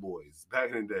in Cut Boys back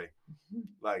in the day.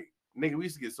 Like, nigga, we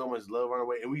used to get so much love on our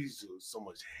way, and we used to get so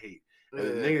much hate.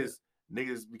 And the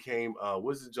niggas became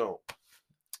what's the joke?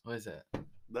 What is that?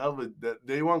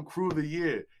 They won Crew of the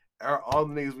Year. All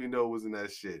the niggas we know was in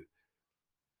that shit.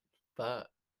 Fuck.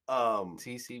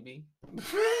 TCB.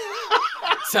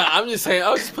 So I'm just saying, I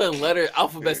was just putting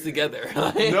alphabets together.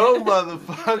 No,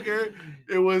 motherfucker.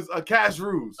 It was a Cash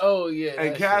Rules. Oh, yeah.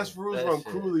 And Cash Rules from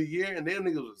Crew of the Year, and them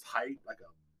niggas was hyped like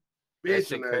a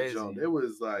bitch in that jump. It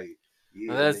was like,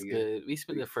 yeah, that's nigga, good. We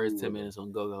spent the first 10 minutes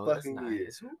on Gogo. That's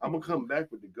nice. I'm gonna come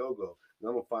back with the Gogo, and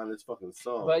I'm gonna find this fucking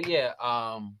song. But yeah,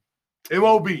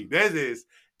 MOB, that is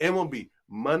MOB.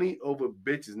 Money over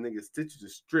bitches, nigga. Stitches to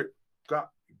strip,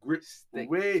 got grip,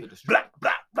 away, black.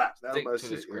 That's my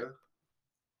shit, yeah.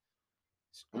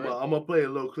 I'm gonna play a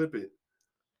little clip it.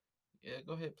 Yeah,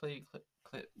 go ahead, play a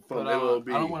clip. From MOB.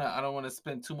 I don't want to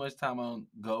spend too much time on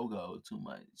Gogo too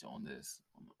much on this.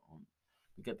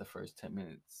 We get the first 10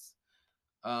 minutes.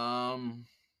 You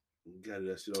got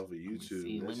that shit off of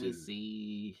YouTube. Let me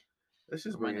see. Let's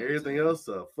just bring everything else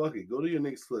up. Fuck it. Go to your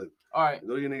next clip. All right.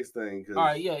 Go to your next thing. All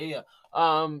right. Yeah.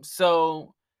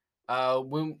 So,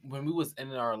 when we was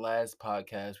in our last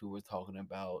podcast, we were talking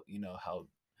about how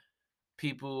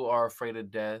people are afraid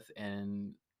of death,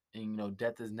 and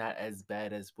death is not as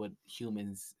bad as what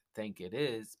humans think it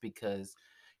is, because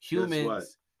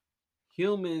humans.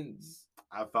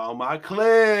 I found my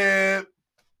clip.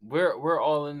 We're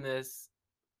all in this.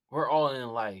 We're all in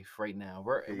life right now.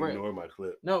 We're ignore my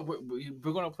clip. No,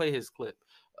 we're gonna play his clip.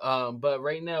 But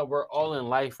right now we're all in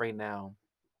life right now.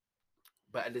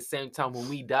 But at the same time, when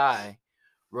we die,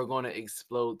 we're gonna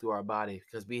explode through our body,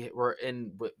 because we're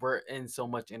in so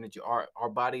much energy. Our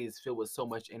body is filled with so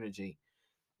much energy,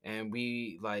 and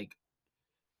we like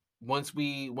once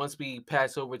we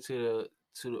pass over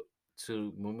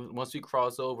once we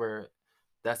cross over,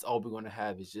 that's all we're gonna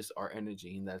have is just our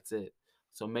energy, and that's it.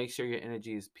 So make sure your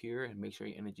energy is pure, and make sure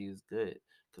your energy is good,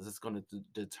 because it's going to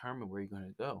determine where you're going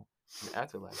to go in the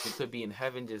afterlife. You could be in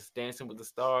heaven just dancing with the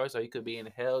stars, or you could be in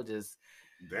hell just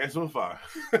dancing with fire.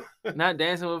 Not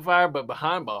dancing with fire, but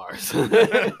behind bars.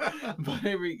 But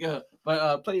here we go.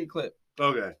 But play your clip.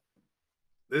 Okay.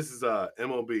 This is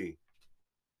MOB.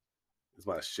 It's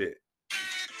my shit.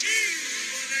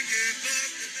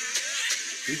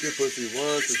 Keep your pussy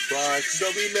once or twice.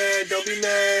 Don't be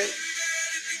mad.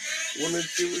 Wanna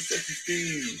do with sexy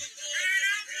Steve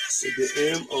with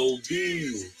the MOB.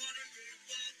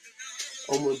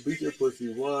 I'm gonna beat your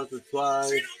pussy once or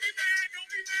twice.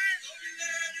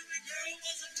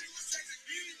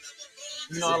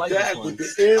 I like this one. With the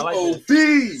MOB.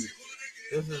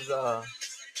 This is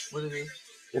what is this?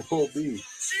 MOB.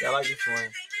 Yeah, I like this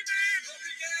one.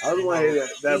 I just want to hear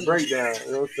that breakdown.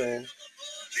 You know what I'm saying?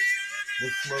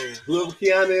 It's smooth. Whoever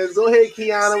Kiana is, go ahead,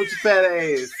 Kiana, with your fat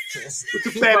ass. With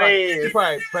your fat ass. She's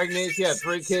probably pregnant. She had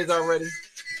 3 kids already.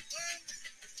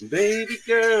 Baby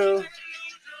girl.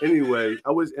 Anyway,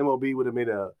 I wish MOB would have made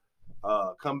a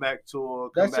comeback tour.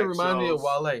 That should remind me of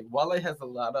Wale. Wale has a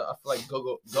lot of, I feel like,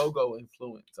 Gogo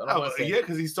influence. Yeah,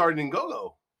 because he started in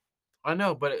Gogo. I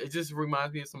know, but it just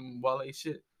reminds me of some Wale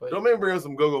shit. But don't remember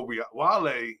some Gogo.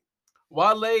 Wale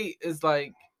is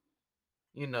like,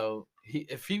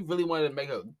 if he really wanted to make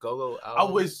a Gogo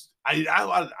album,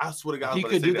 I swear to God, he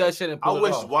could do that shit and pull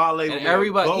it off. Wale would make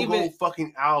a Gogo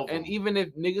fucking album. And even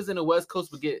if niggas in the West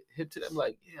Coast would get hip to them,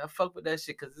 like, yeah, I fuck with that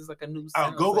shit, because it's like a new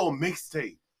sound. A Gogo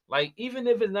mixtape. Like, even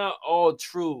if it's not all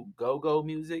true Go-Go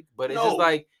music, but it's just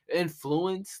like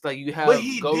influence. Like, you have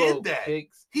Go-Go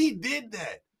picks. He did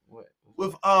that. What?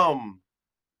 With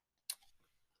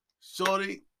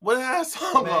Shorty. What that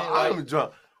song? I'm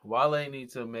drunk. Wale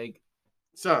needs to make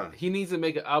He needs to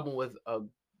make an album with a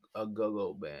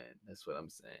Go-Go band. That's what I'm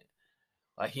saying.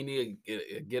 Like, he need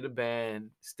to get a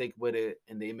band, stick with it,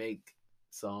 and they make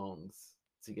songs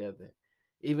together.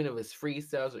 Even if it's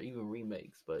freestyles or even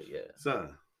remakes. But yeah.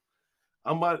 Son.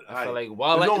 I feel like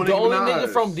Wale, the only nigga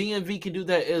from DMV can do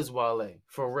that is Wale.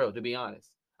 For real, to be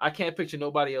honest. I can't picture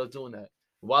nobody else doing that.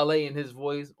 Wale and his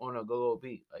voice on a Go-Go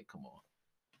beat. Like, come on.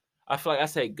 I feel like I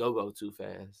say Go-Go too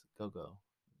fast. Go-Go.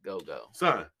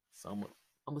 Son. So I'm going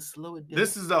to slow it down.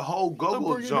 This is a whole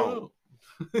Go-Go jump.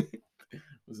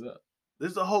 What's up?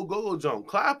 This is a whole Go-Go jump.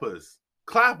 Clappers.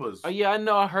 Oh, yeah, I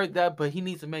know. I heard that, but he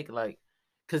needs to make it like,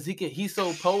 because he's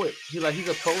so poet. He's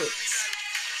a poet.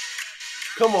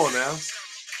 Come on now.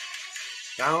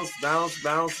 Bounce.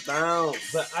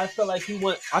 But I feel like he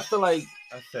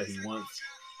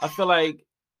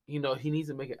needs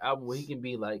to make an album where he can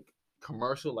be like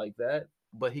commercial like that,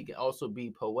 but he can also be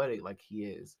poetic like he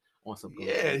is on some.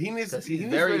 Yeah, he needs to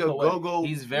very make a Go-Go.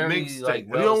 He's very mixtape. like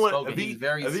well spoken. He's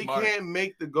very smart. If he can't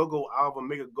make the Go-Go album,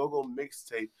 make a Go-Go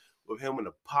mixtape with him in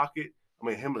the pocket. I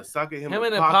mean, him in the socket, him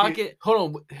in the pocket.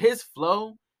 Hold on, his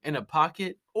flow in a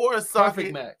pocket or a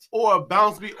socket match, or a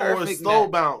bounce beat, or a slow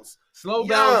bounce. Slow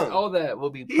bounce, all that will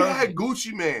be perfect. He had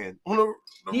Gucci Man on the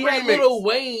He remix. had Lil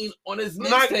Wayne on his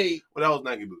mixtape. Well, that was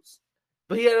Nike Boots.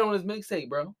 But he had it on his mixtape,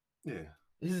 bro. Yeah.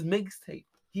 His mixtape.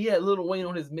 He had Lil Wayne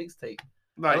on his mixtape.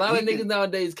 Like, a lot of niggas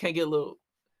nowadays can't get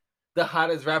the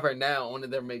hottest rapper now on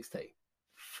their mixtape.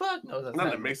 Fuck no, that's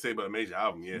not a mixtape, but a major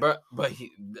album, yeah. But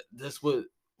this was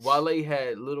Wale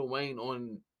had Lil Wayne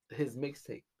on his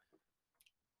mixtape.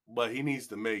 But he needs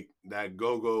to make that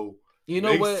Gogo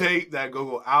mixtape, that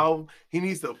Gogo album. He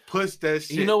needs to push that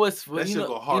shit. You know what's that you shit know,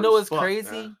 go hard you know what's fuck,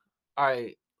 crazy? Man. All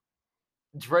right,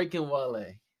 Drake and Wale.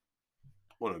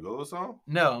 Want a Gogo song?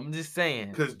 No, I'm just saying.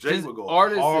 Because Drake would go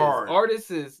hard. hard.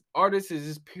 Artists is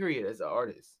just period as an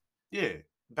artist. Yeah,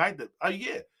 I'm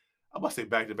about to say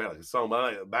back to back like a song, but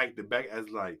I like back to back as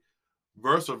like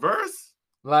verse or verse.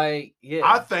 Like, yeah.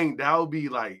 I think that would be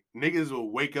like niggas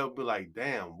will wake up and be like,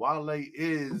 damn, Wale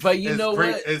is but you as know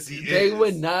great what? as he they is.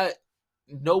 Would not.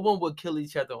 No one would kill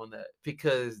each other on that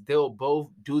because they'll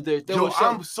both do their.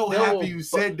 I'm so happy you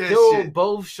said that shit. They'll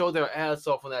both show their ass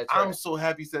off on that track. I'm so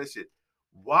happy you said that shit.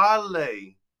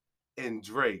 Wale and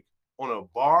Drake on a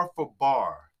bar for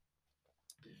bar.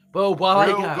 But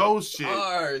Wale got bars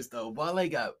shit. Though. Wale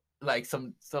got like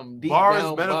some deep bars,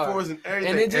 down metaphors, bars. And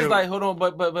everything. And it's just like, hold on,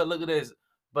 but look at this.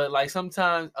 But like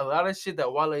sometimes a lot of shit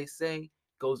that Wale say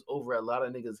goes over a lot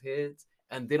of niggas' heads,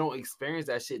 and they don't experience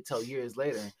that shit till years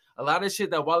later. A lot of shit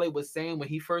that Wale was saying when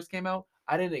he first came out,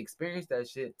 I didn't experience that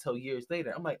shit till years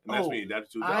later. I'm like, I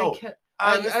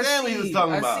understand what he was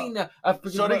talking about. I seen that.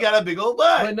 So they got a big old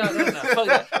butt. But no, fuck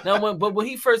that. No, but when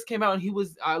he first came out and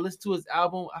I listened to his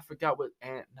album, I forgot what.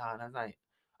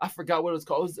 I forgot what it was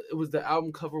called. It was the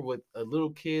album cover with a little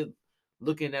kid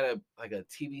looking at a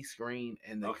TV screen,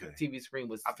 and the TV screen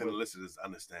was. I think listeners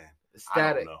understand.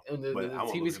 Static, and the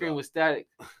TV screen was static,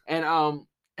 and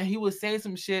he was saying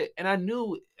some shit, and I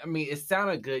knew. I mean, it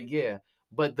sounded good, yeah,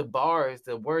 but the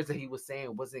words that he was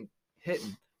saying wasn't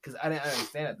hitting. Because I didn't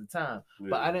understand at the time. Yeah.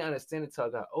 But I didn't understand it until I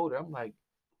got older. I'm like,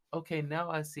 okay,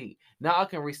 now I see. Now I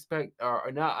can respect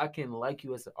or now I can like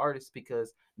you as an artist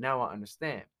because now I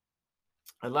understand.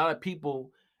 A lot of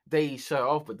people, they shut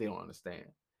off, but they don't understand.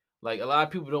 Like, a lot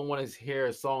of people don't want to hear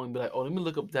a song and be like, oh, let me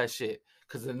look up that shit.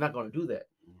 Because they're not going to do that.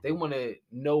 They want to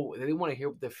know, they want to hear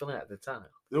what they're feeling at the time.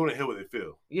 They want to hear what they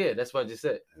feel. Yeah, that's what I just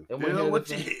said. They want to hear what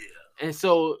you hear. And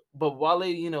so, but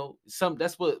Wale,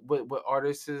 that's what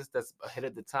artists that's ahead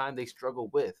of the time they struggle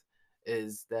with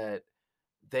is that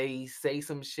they say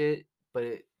some shit,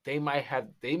 but they might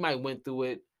went through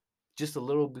it just a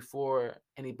little before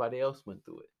anybody else went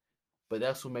through it. But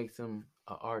that's what makes them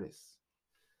an artist.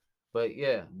 But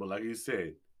yeah. But like you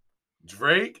said,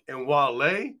 Drake and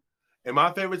Wale, and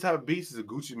my favorite type of beats is a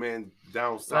Gucci Man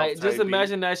down south. Like, just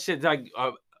imagine that shit. Like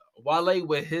Wale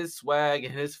with his swag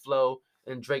and his flow.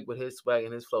 And Drake with his swag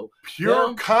and his flow.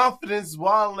 Pure confidence,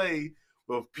 Wale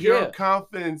with pure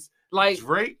confidence. Like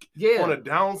Drake on a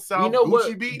down south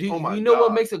Gucci beat. Oh my God. You know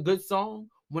what makes a good song?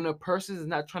 When a person is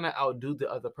not trying to outdo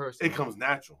the other person. It comes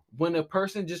natural. When a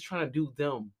person just trying to do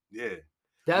them. Yeah.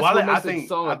 That's Wale, what makes a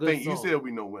song a good song. You said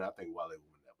we know when. I think Wale will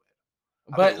win that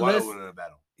battle. But I think Wale will win that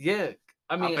battle. Yeah.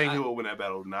 I think he will win that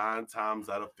battle 9 times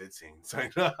out of 15.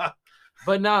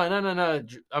 But no.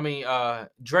 I mean,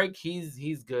 Drake,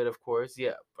 he's good, of course.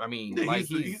 Yeah. I mean, like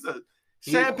he's a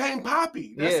champagne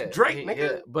poppy. That's Drake, nigga.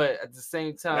 Yeah. But at the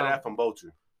same time, got that from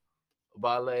Vulture.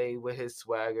 Wale with his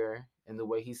swagger and the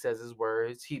way he says his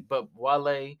words. But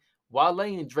Wale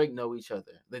and Drake know each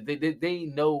other.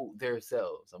 They know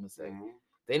themselves. I'm gonna say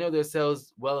they know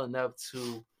themselves well enough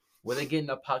to when they get in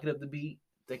the pocket of the beat,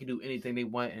 they can do anything they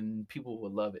want and people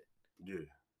will love it. Yeah.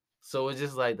 So it's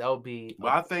just like that would be. But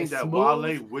I think that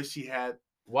Wale wish he had.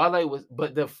 Wale was,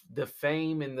 but the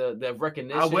fame and the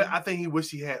recognition. I think he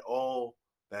wish he had all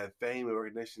that fame and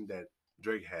recognition that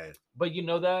Drake had. But you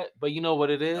know that. But you know what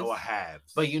it is. Or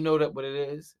halves. But you know that what it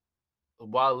is.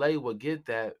 Wale will get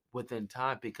that within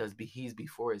time because he's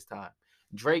before his time.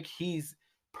 Drake, he's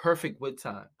perfect with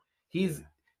time. He's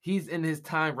in his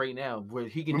time right now where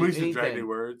he can do anything. Drag their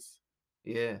words.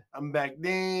 Yeah. I'm back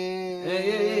then.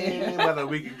 Yeah. About a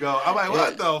week ago. I'm like,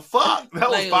 what the fuck? That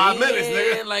was 5 minutes,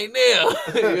 nigga. Like,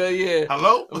 damn. yeah.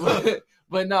 Hello?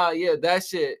 but nah, yeah, that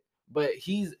shit. But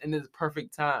he's in his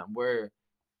perfect time where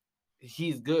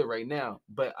he's good right now.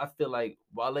 But I feel like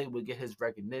Wale would get his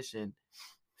recognition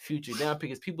future down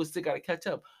because people still got to catch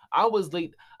up. I was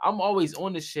late. I'm always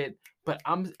on the shit, but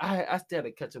I still had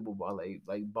to catch up with Wale,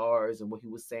 like bars and what he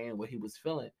was saying, what he was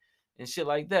feeling. And shit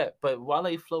like that. But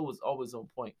Wale's flow was always on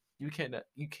point. You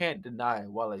can't deny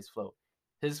Wale's flow.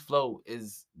 His flow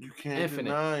is infinite.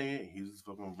 Deny it. He's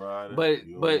a fucking rider.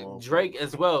 But Drake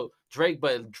as well. Drake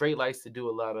likes to do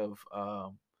a lot of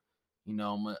I'm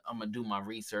gonna do my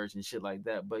research and shit like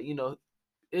that. But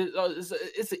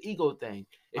it's an ego thing.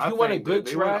 If I you want a think good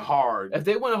they track, went hard. if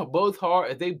they went both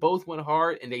hard, if they both went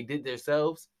hard and they did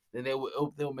themselves, then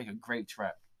they'll make a great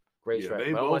track. Great track.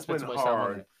 They But I don't want both to spend went too much time on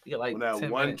hard. that. You got like On that 10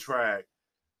 one minutes. track,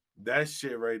 that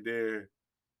shit right there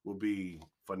will be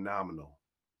phenomenal.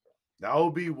 That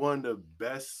will be one of the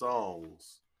best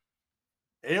songs.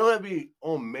 And it don't have to be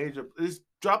on major. Just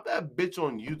drop that bitch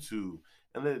on YouTube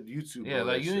and let YouTube. Yeah,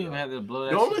 like you don't even have to blow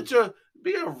that. Don't let your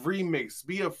be a remix,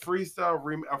 be a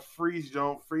freestyle a freeze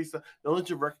jump, freestyle. Don't let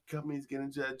your record companies get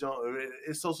into that jump.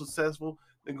 It's so successful.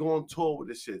 Then go on tour with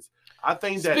this shit. I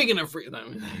think that. Speaking of free,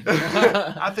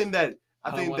 I think that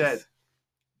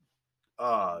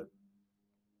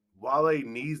Wale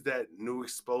needs that new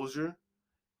exposure,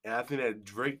 and I think that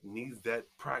Drake needs that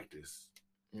practice.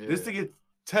 Yeah. This to get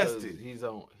tested. He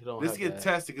don't. This get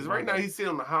tested because right now he's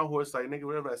sitting on the high horse like nigga.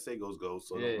 Whatever I say goes.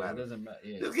 So yeah, no matter. It doesn't matter.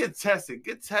 Yeah. Just get tested.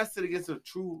 Get tested against a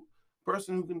true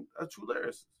person a true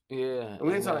lyricist. Yeah. And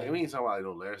we ain't talking about like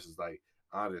no lyricists like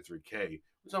Andre 3K.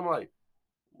 We're talking like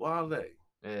Wale.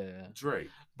 Yeah. Drake.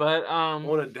 But on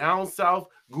a down south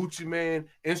Gucci Man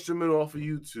instrumental off of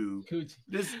YouTube. Gucci.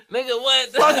 This nigga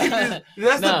what?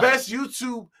 That's the best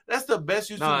YouTube. That's the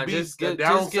best YouTube beats. The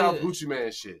down south Gucci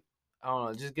Man shit. I don't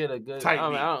know. Just get a good. Tight beat. I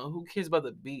don't know. Who cares about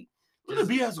the beat? The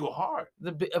beat has to go hard.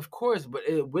 Of course, but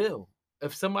it will.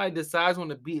 If somebody decides on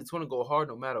the beat, it's going to go hard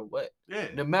no matter what. Yeah.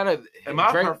 No matter. And my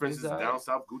preference is down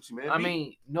south Gucci Man. I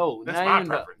mean, no, that's my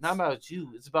preference. Not about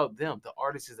you. It's about them, the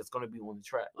artists that's going to be on the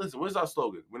track. Listen, what's our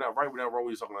slogan? We're not right, we're not wrong.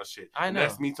 We're talking about shit. I know. And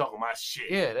that's me talking my shit.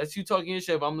 Yeah, that's you talking your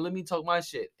shit. But let me talk my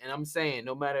shit. And I'm saying,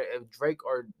 no matter if Drake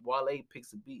or Wale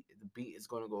picks a beat, the beat is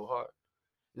going to go hard.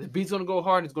 The beat's going to go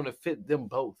hard and it's going to fit them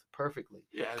both perfectly.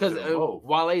 Yeah, because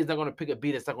Wale is not going to pick a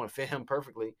beat that's not going to fit him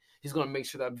perfectly. He's going to make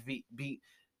sure that beat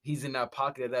he's in that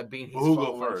pocket of that beat. He's who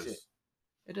go first? Shit.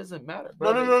 It doesn't matter,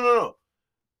 bro. No.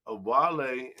 Wale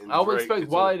and I would expect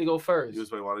Wale to go first. You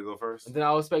expect Wale to go first? And then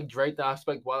I would expect Drake. Then I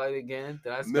expect Wale again.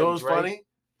 Then I expect Drake. Funny?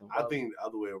 I think the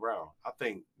other way around. I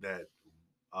think that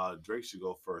Drake should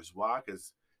go first. Why?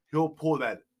 Because he'll pull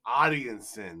that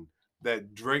audience in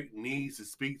that Drake needs to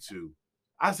speak to.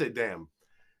 I said, damn,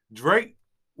 Drake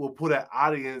will put that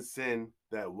audience in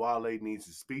that Wale needs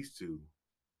to speak to.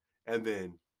 And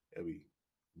then it'll be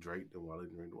Drake, then Wale, then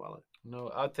Drake, then Wale.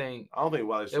 No, I don't think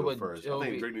Wale should go first. I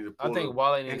think Drake needs to pull. I think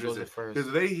Wale needs to go first.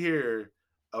 Because they hear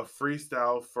a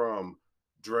freestyle from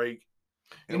Drake.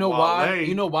 You know why?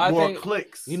 You know why? More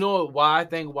clicks. You know why I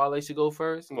think Wale should go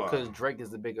first? Because Drake is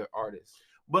the bigger artist.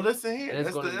 But listen here,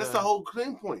 that's the whole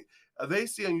clean point. They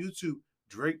see on YouTube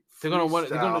Drake. They're gonna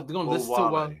listen to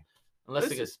Wale unless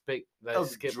they can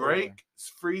skip Drake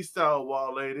freestyle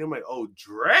Wale. They're like, oh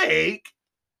Drake.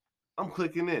 I'm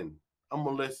clicking in. I'm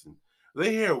gonna listen.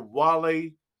 They hear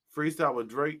Wale freestyle with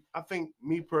Drake. I think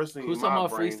me personally, who's talking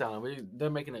about freestyling? They're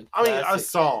making a. I mean, a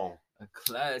song. A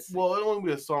classic. Well, it won't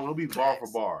be a song. It'll be bar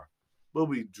for bar. It'll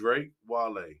be Drake,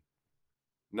 Wale,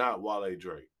 not Wale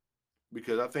Drake,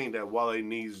 because I think that Wale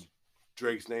needs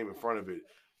Drake's name in front of it,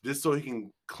 just so he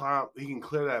can climb. He can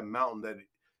clear that mountain that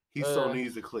he so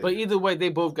needs to clear. But either way, they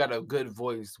both got a good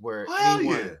voice. Where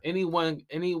anyone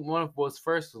was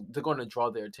first, they're going to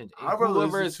draw their attention. I'd rather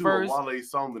listen to a Wale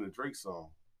song than a Drake song.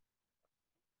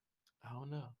 I don't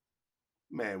know,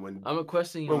 man. When I'm a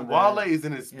question. When Wale is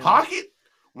in his pocket.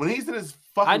 When he's in his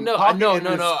fucking pocket,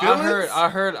 I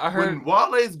heard. When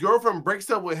Wale's girlfriend breaks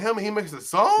up with him, he makes a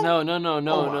song. No.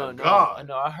 God.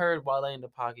 No, I heard Wale in the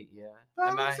pocket. Yeah,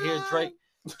 and I hear Drake.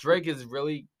 Drake is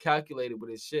really calculated with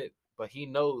his shit, but he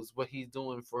knows what he's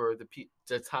doing for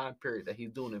the time period that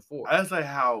he's doing it for. That's like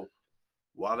how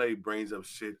Wale brings up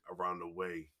shit around the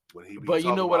way when he. But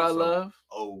you know what I love?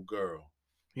 Oh, girl.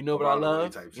 You know what I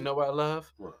love? You know what I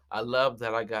love? What? I love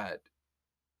that I got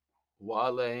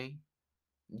Wale,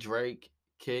 Drake,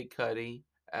 Kid Cudi,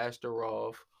 Astor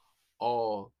Roth,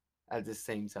 all at the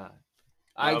same time.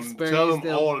 I experienced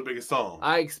them all the biggest songs.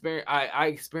 I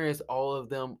experienced all of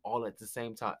them all at the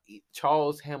same time.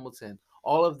 Charles Hamilton,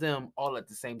 all of them all at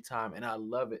the same time, and I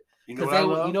love it. You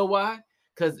know why?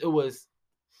 Because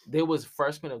they was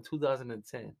freshmen of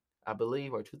 2010, I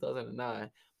believe, or 2009,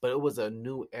 but it was a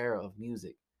new era of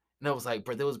music, and I was like,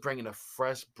 bro, they was bringing a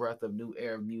fresh breath of new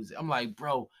era of music. I'm like,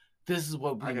 bro. This is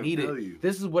what we needed.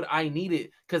 This is what I needed.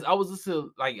 Because I was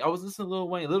listening to Lil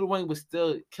Wayne. Lil Wayne was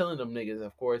still killing them niggas,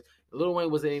 of course. Lil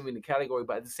Wayne wasn't even in the category,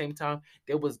 but at the same time,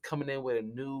 they was coming in with a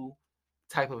new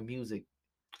type of music.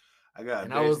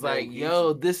 I was like,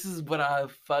 yo, this is what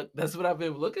that's what I've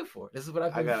been looking for. This is what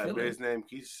I've been feeling. I got a bitch named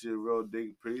Keisha, real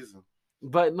dig prison.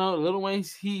 But no, Lil Wayne,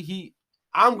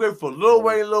 I'm grateful. Lil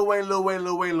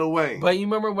Wayne. But you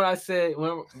remember when I said,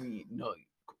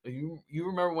 you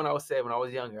remember when I was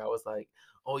younger, I was like,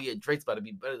 "Oh yeah, Drake's about to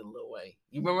be better than Lil Wayne."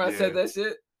 You remember I said that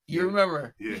shit? You Yeah.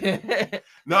 remember? Yeah.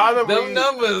 No, I remember them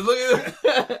numbers. Look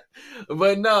at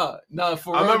but no,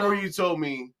 for I real. remember you told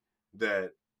me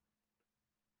that.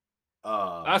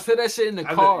 I said that shit in the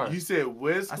car. You said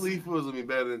Wiz Khalifa was gonna be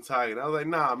better than Tiger, and I was like,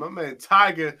 nah, my man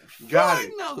Tiger got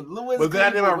it. No, but then I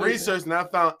did my research and I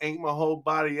found "Ain't My Whole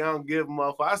Body." I don't give a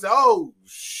motherfucker. I said, oh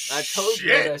shit. I told you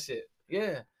that shit.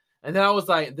 Yeah. And then I was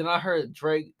like, then I heard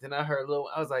Drake, then I heard Lil.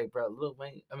 I was like, bro,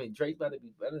 Drake about to be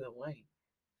better than Wayne.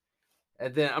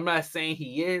 And then I'm not saying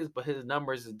he is, but his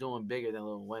numbers is doing bigger than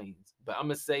Lil Wayne's. But I'm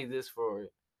gonna say this for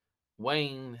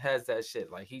Wayne has that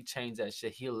shit. Like he changed that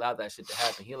shit. He allowed that shit to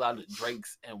happen. He allowed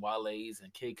Drake's and Wale's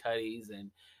and Kid Cudi's and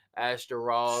Astor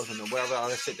Ross and whatever all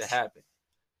that shit to happen.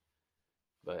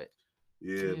 But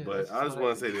yeah, but I just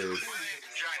want to say this.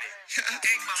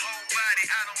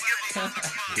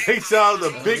 Big shout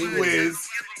out to Big Wiz,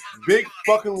 Big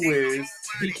fucking Wiz.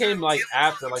 He came like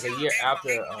after, like a year after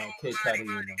Kid Cudi, you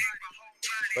know.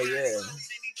 But yeah,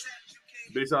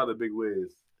 big shout out to Big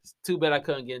Wiz. It's too bad I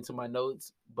couldn't get into my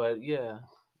notes, but yeah,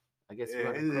 I guess it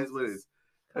is what it is.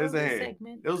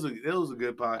 It was a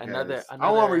good podcast. Another I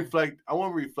want to reflect. I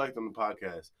want to reflect on the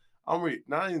podcast.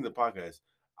 Not even the podcast.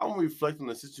 I want to reflect on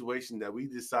the situation that we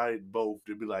decided both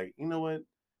to be like, you know what?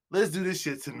 Let's do this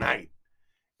shit tonight.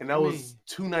 And that was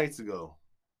 2 nights ago.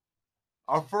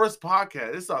 Our first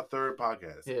podcast. This is our third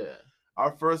podcast. Yeah.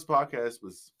 Our first podcast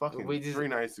was fucking 3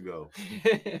 nights ago.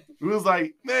 We was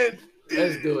like, man,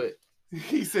 let's do it.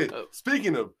 He said,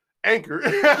 speaking of Anchor.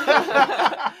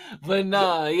 But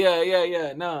nah,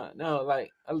 yeah. No, like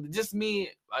just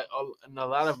me, like and a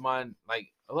lot of our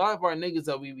niggas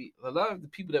that a lot of the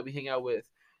people that we hang out with,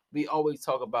 we always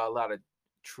talk about a lot of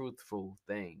truthful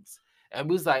things. And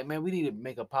we was like, man, we need to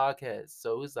make a podcast.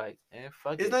 So it's like,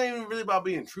 fuck it. It's not even really about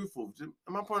being truthful.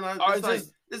 My point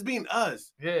is, it's being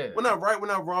us. Yeah. We're not right. We're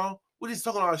not wrong. We're just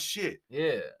talking our shit.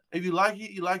 Yeah. If you like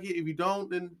it, you like it. If you don't,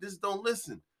 then just don't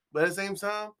listen. But at the same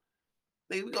time,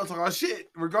 we gonna talk our shit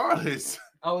regardless.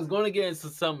 I was going to get into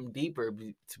something deeper,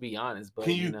 to be honest. But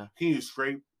can you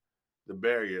scrape the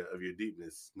barrier of your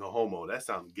deepness? No homo. That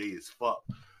sounds gay as fuck.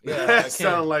 Yeah, that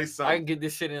sounds like something. I can get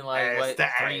this shit in like what,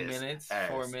 3 minutes,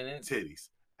 4 minutes. Titties,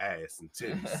 ass, and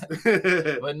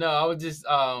titties. But no, I was just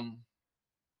no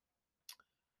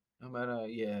matter.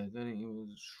 Yeah, then it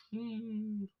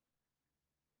was.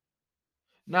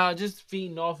 Nah, just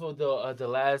feeding off of the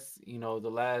last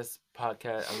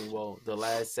podcast. The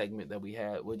last segment that we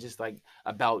had was just like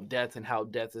about death and how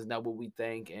death is not what we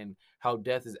think and how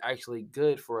death is actually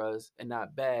good for us and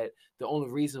not bad. The only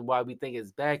reason why we think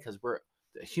it's bad because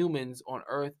the humans on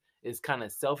Earth is kind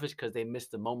of selfish because they miss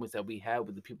the moments that we had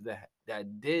with the people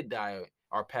that did die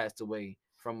or passed away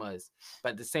from us. But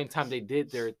at the same time, they did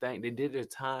their thing. They did their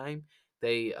time.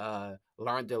 They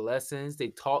learned their lessons. They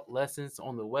taught lessons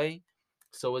on the way.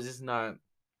 So it's just not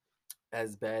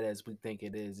as bad as we think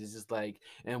it is. It's just like,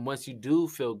 and once you do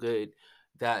feel good,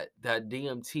 that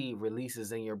DMT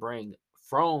releases in your brain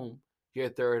from your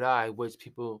third eye, which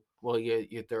people,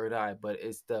 your third eye, but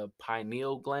it's the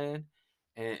pineal gland,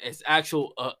 and it's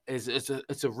actual,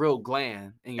 it's a real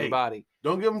gland in your body.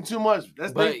 Don't give them too much.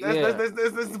 That's the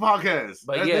podcast.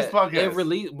 But this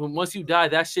podcast. Once you die,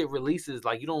 that shit releases.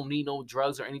 Like you don't need no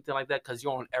drugs or anything like that because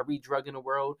you're on every drug in the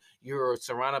world. You're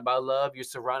surrounded by love. You're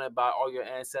surrounded by all your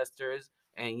ancestors,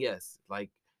 and yes, like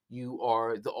you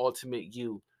are the ultimate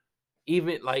you.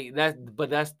 Even like that, but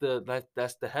that's the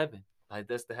heaven. Like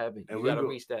that's the heaven. And you gotta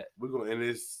reach that. We're gonna end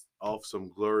this off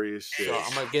some glorious shit. So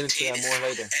I'm gonna get into that more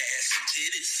later.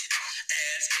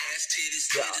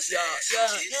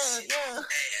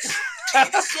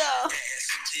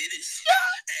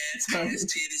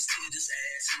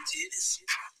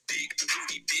 Big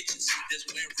booty bitches that's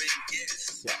wearing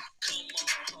gas. Come on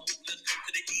home, let's come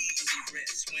to the easy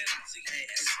rest. When I see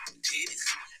ass, titties,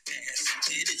 ass and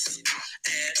titties,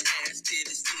 ass,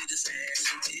 titties, ass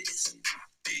and titties.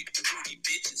 Big booty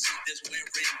bitches that's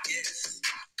wearing gas.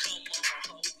 Come on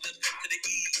home, let's come to the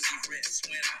easy rest.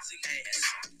 When I see ass,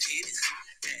 titties,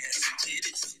 ass and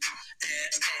titties,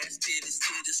 ass, titties,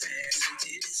 ass and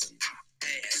titties.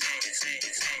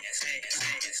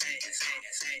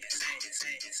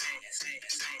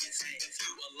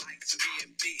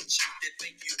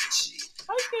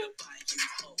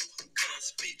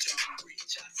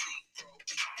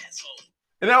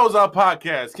 And that was our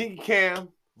podcast, Kinky Cam,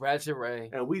 Ratchet Ray,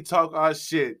 and we talk our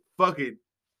shit. Fuck it.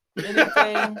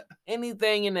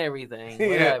 Anything and everything,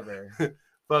 whatever.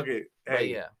 Fuck it. Hey, but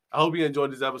yeah. I hope you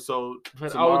enjoyed this episode.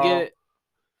 Tomorrow,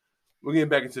 we're getting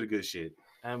back into the good shit.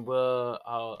 And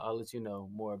I'll let you know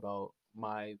more about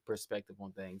my perspective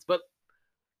on things. But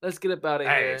Let's get up out of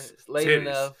here. Ass, It's late titties,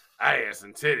 enough. ass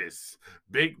and titties.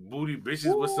 Big booty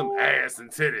bitches with some ass and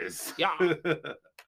titties. Yeah.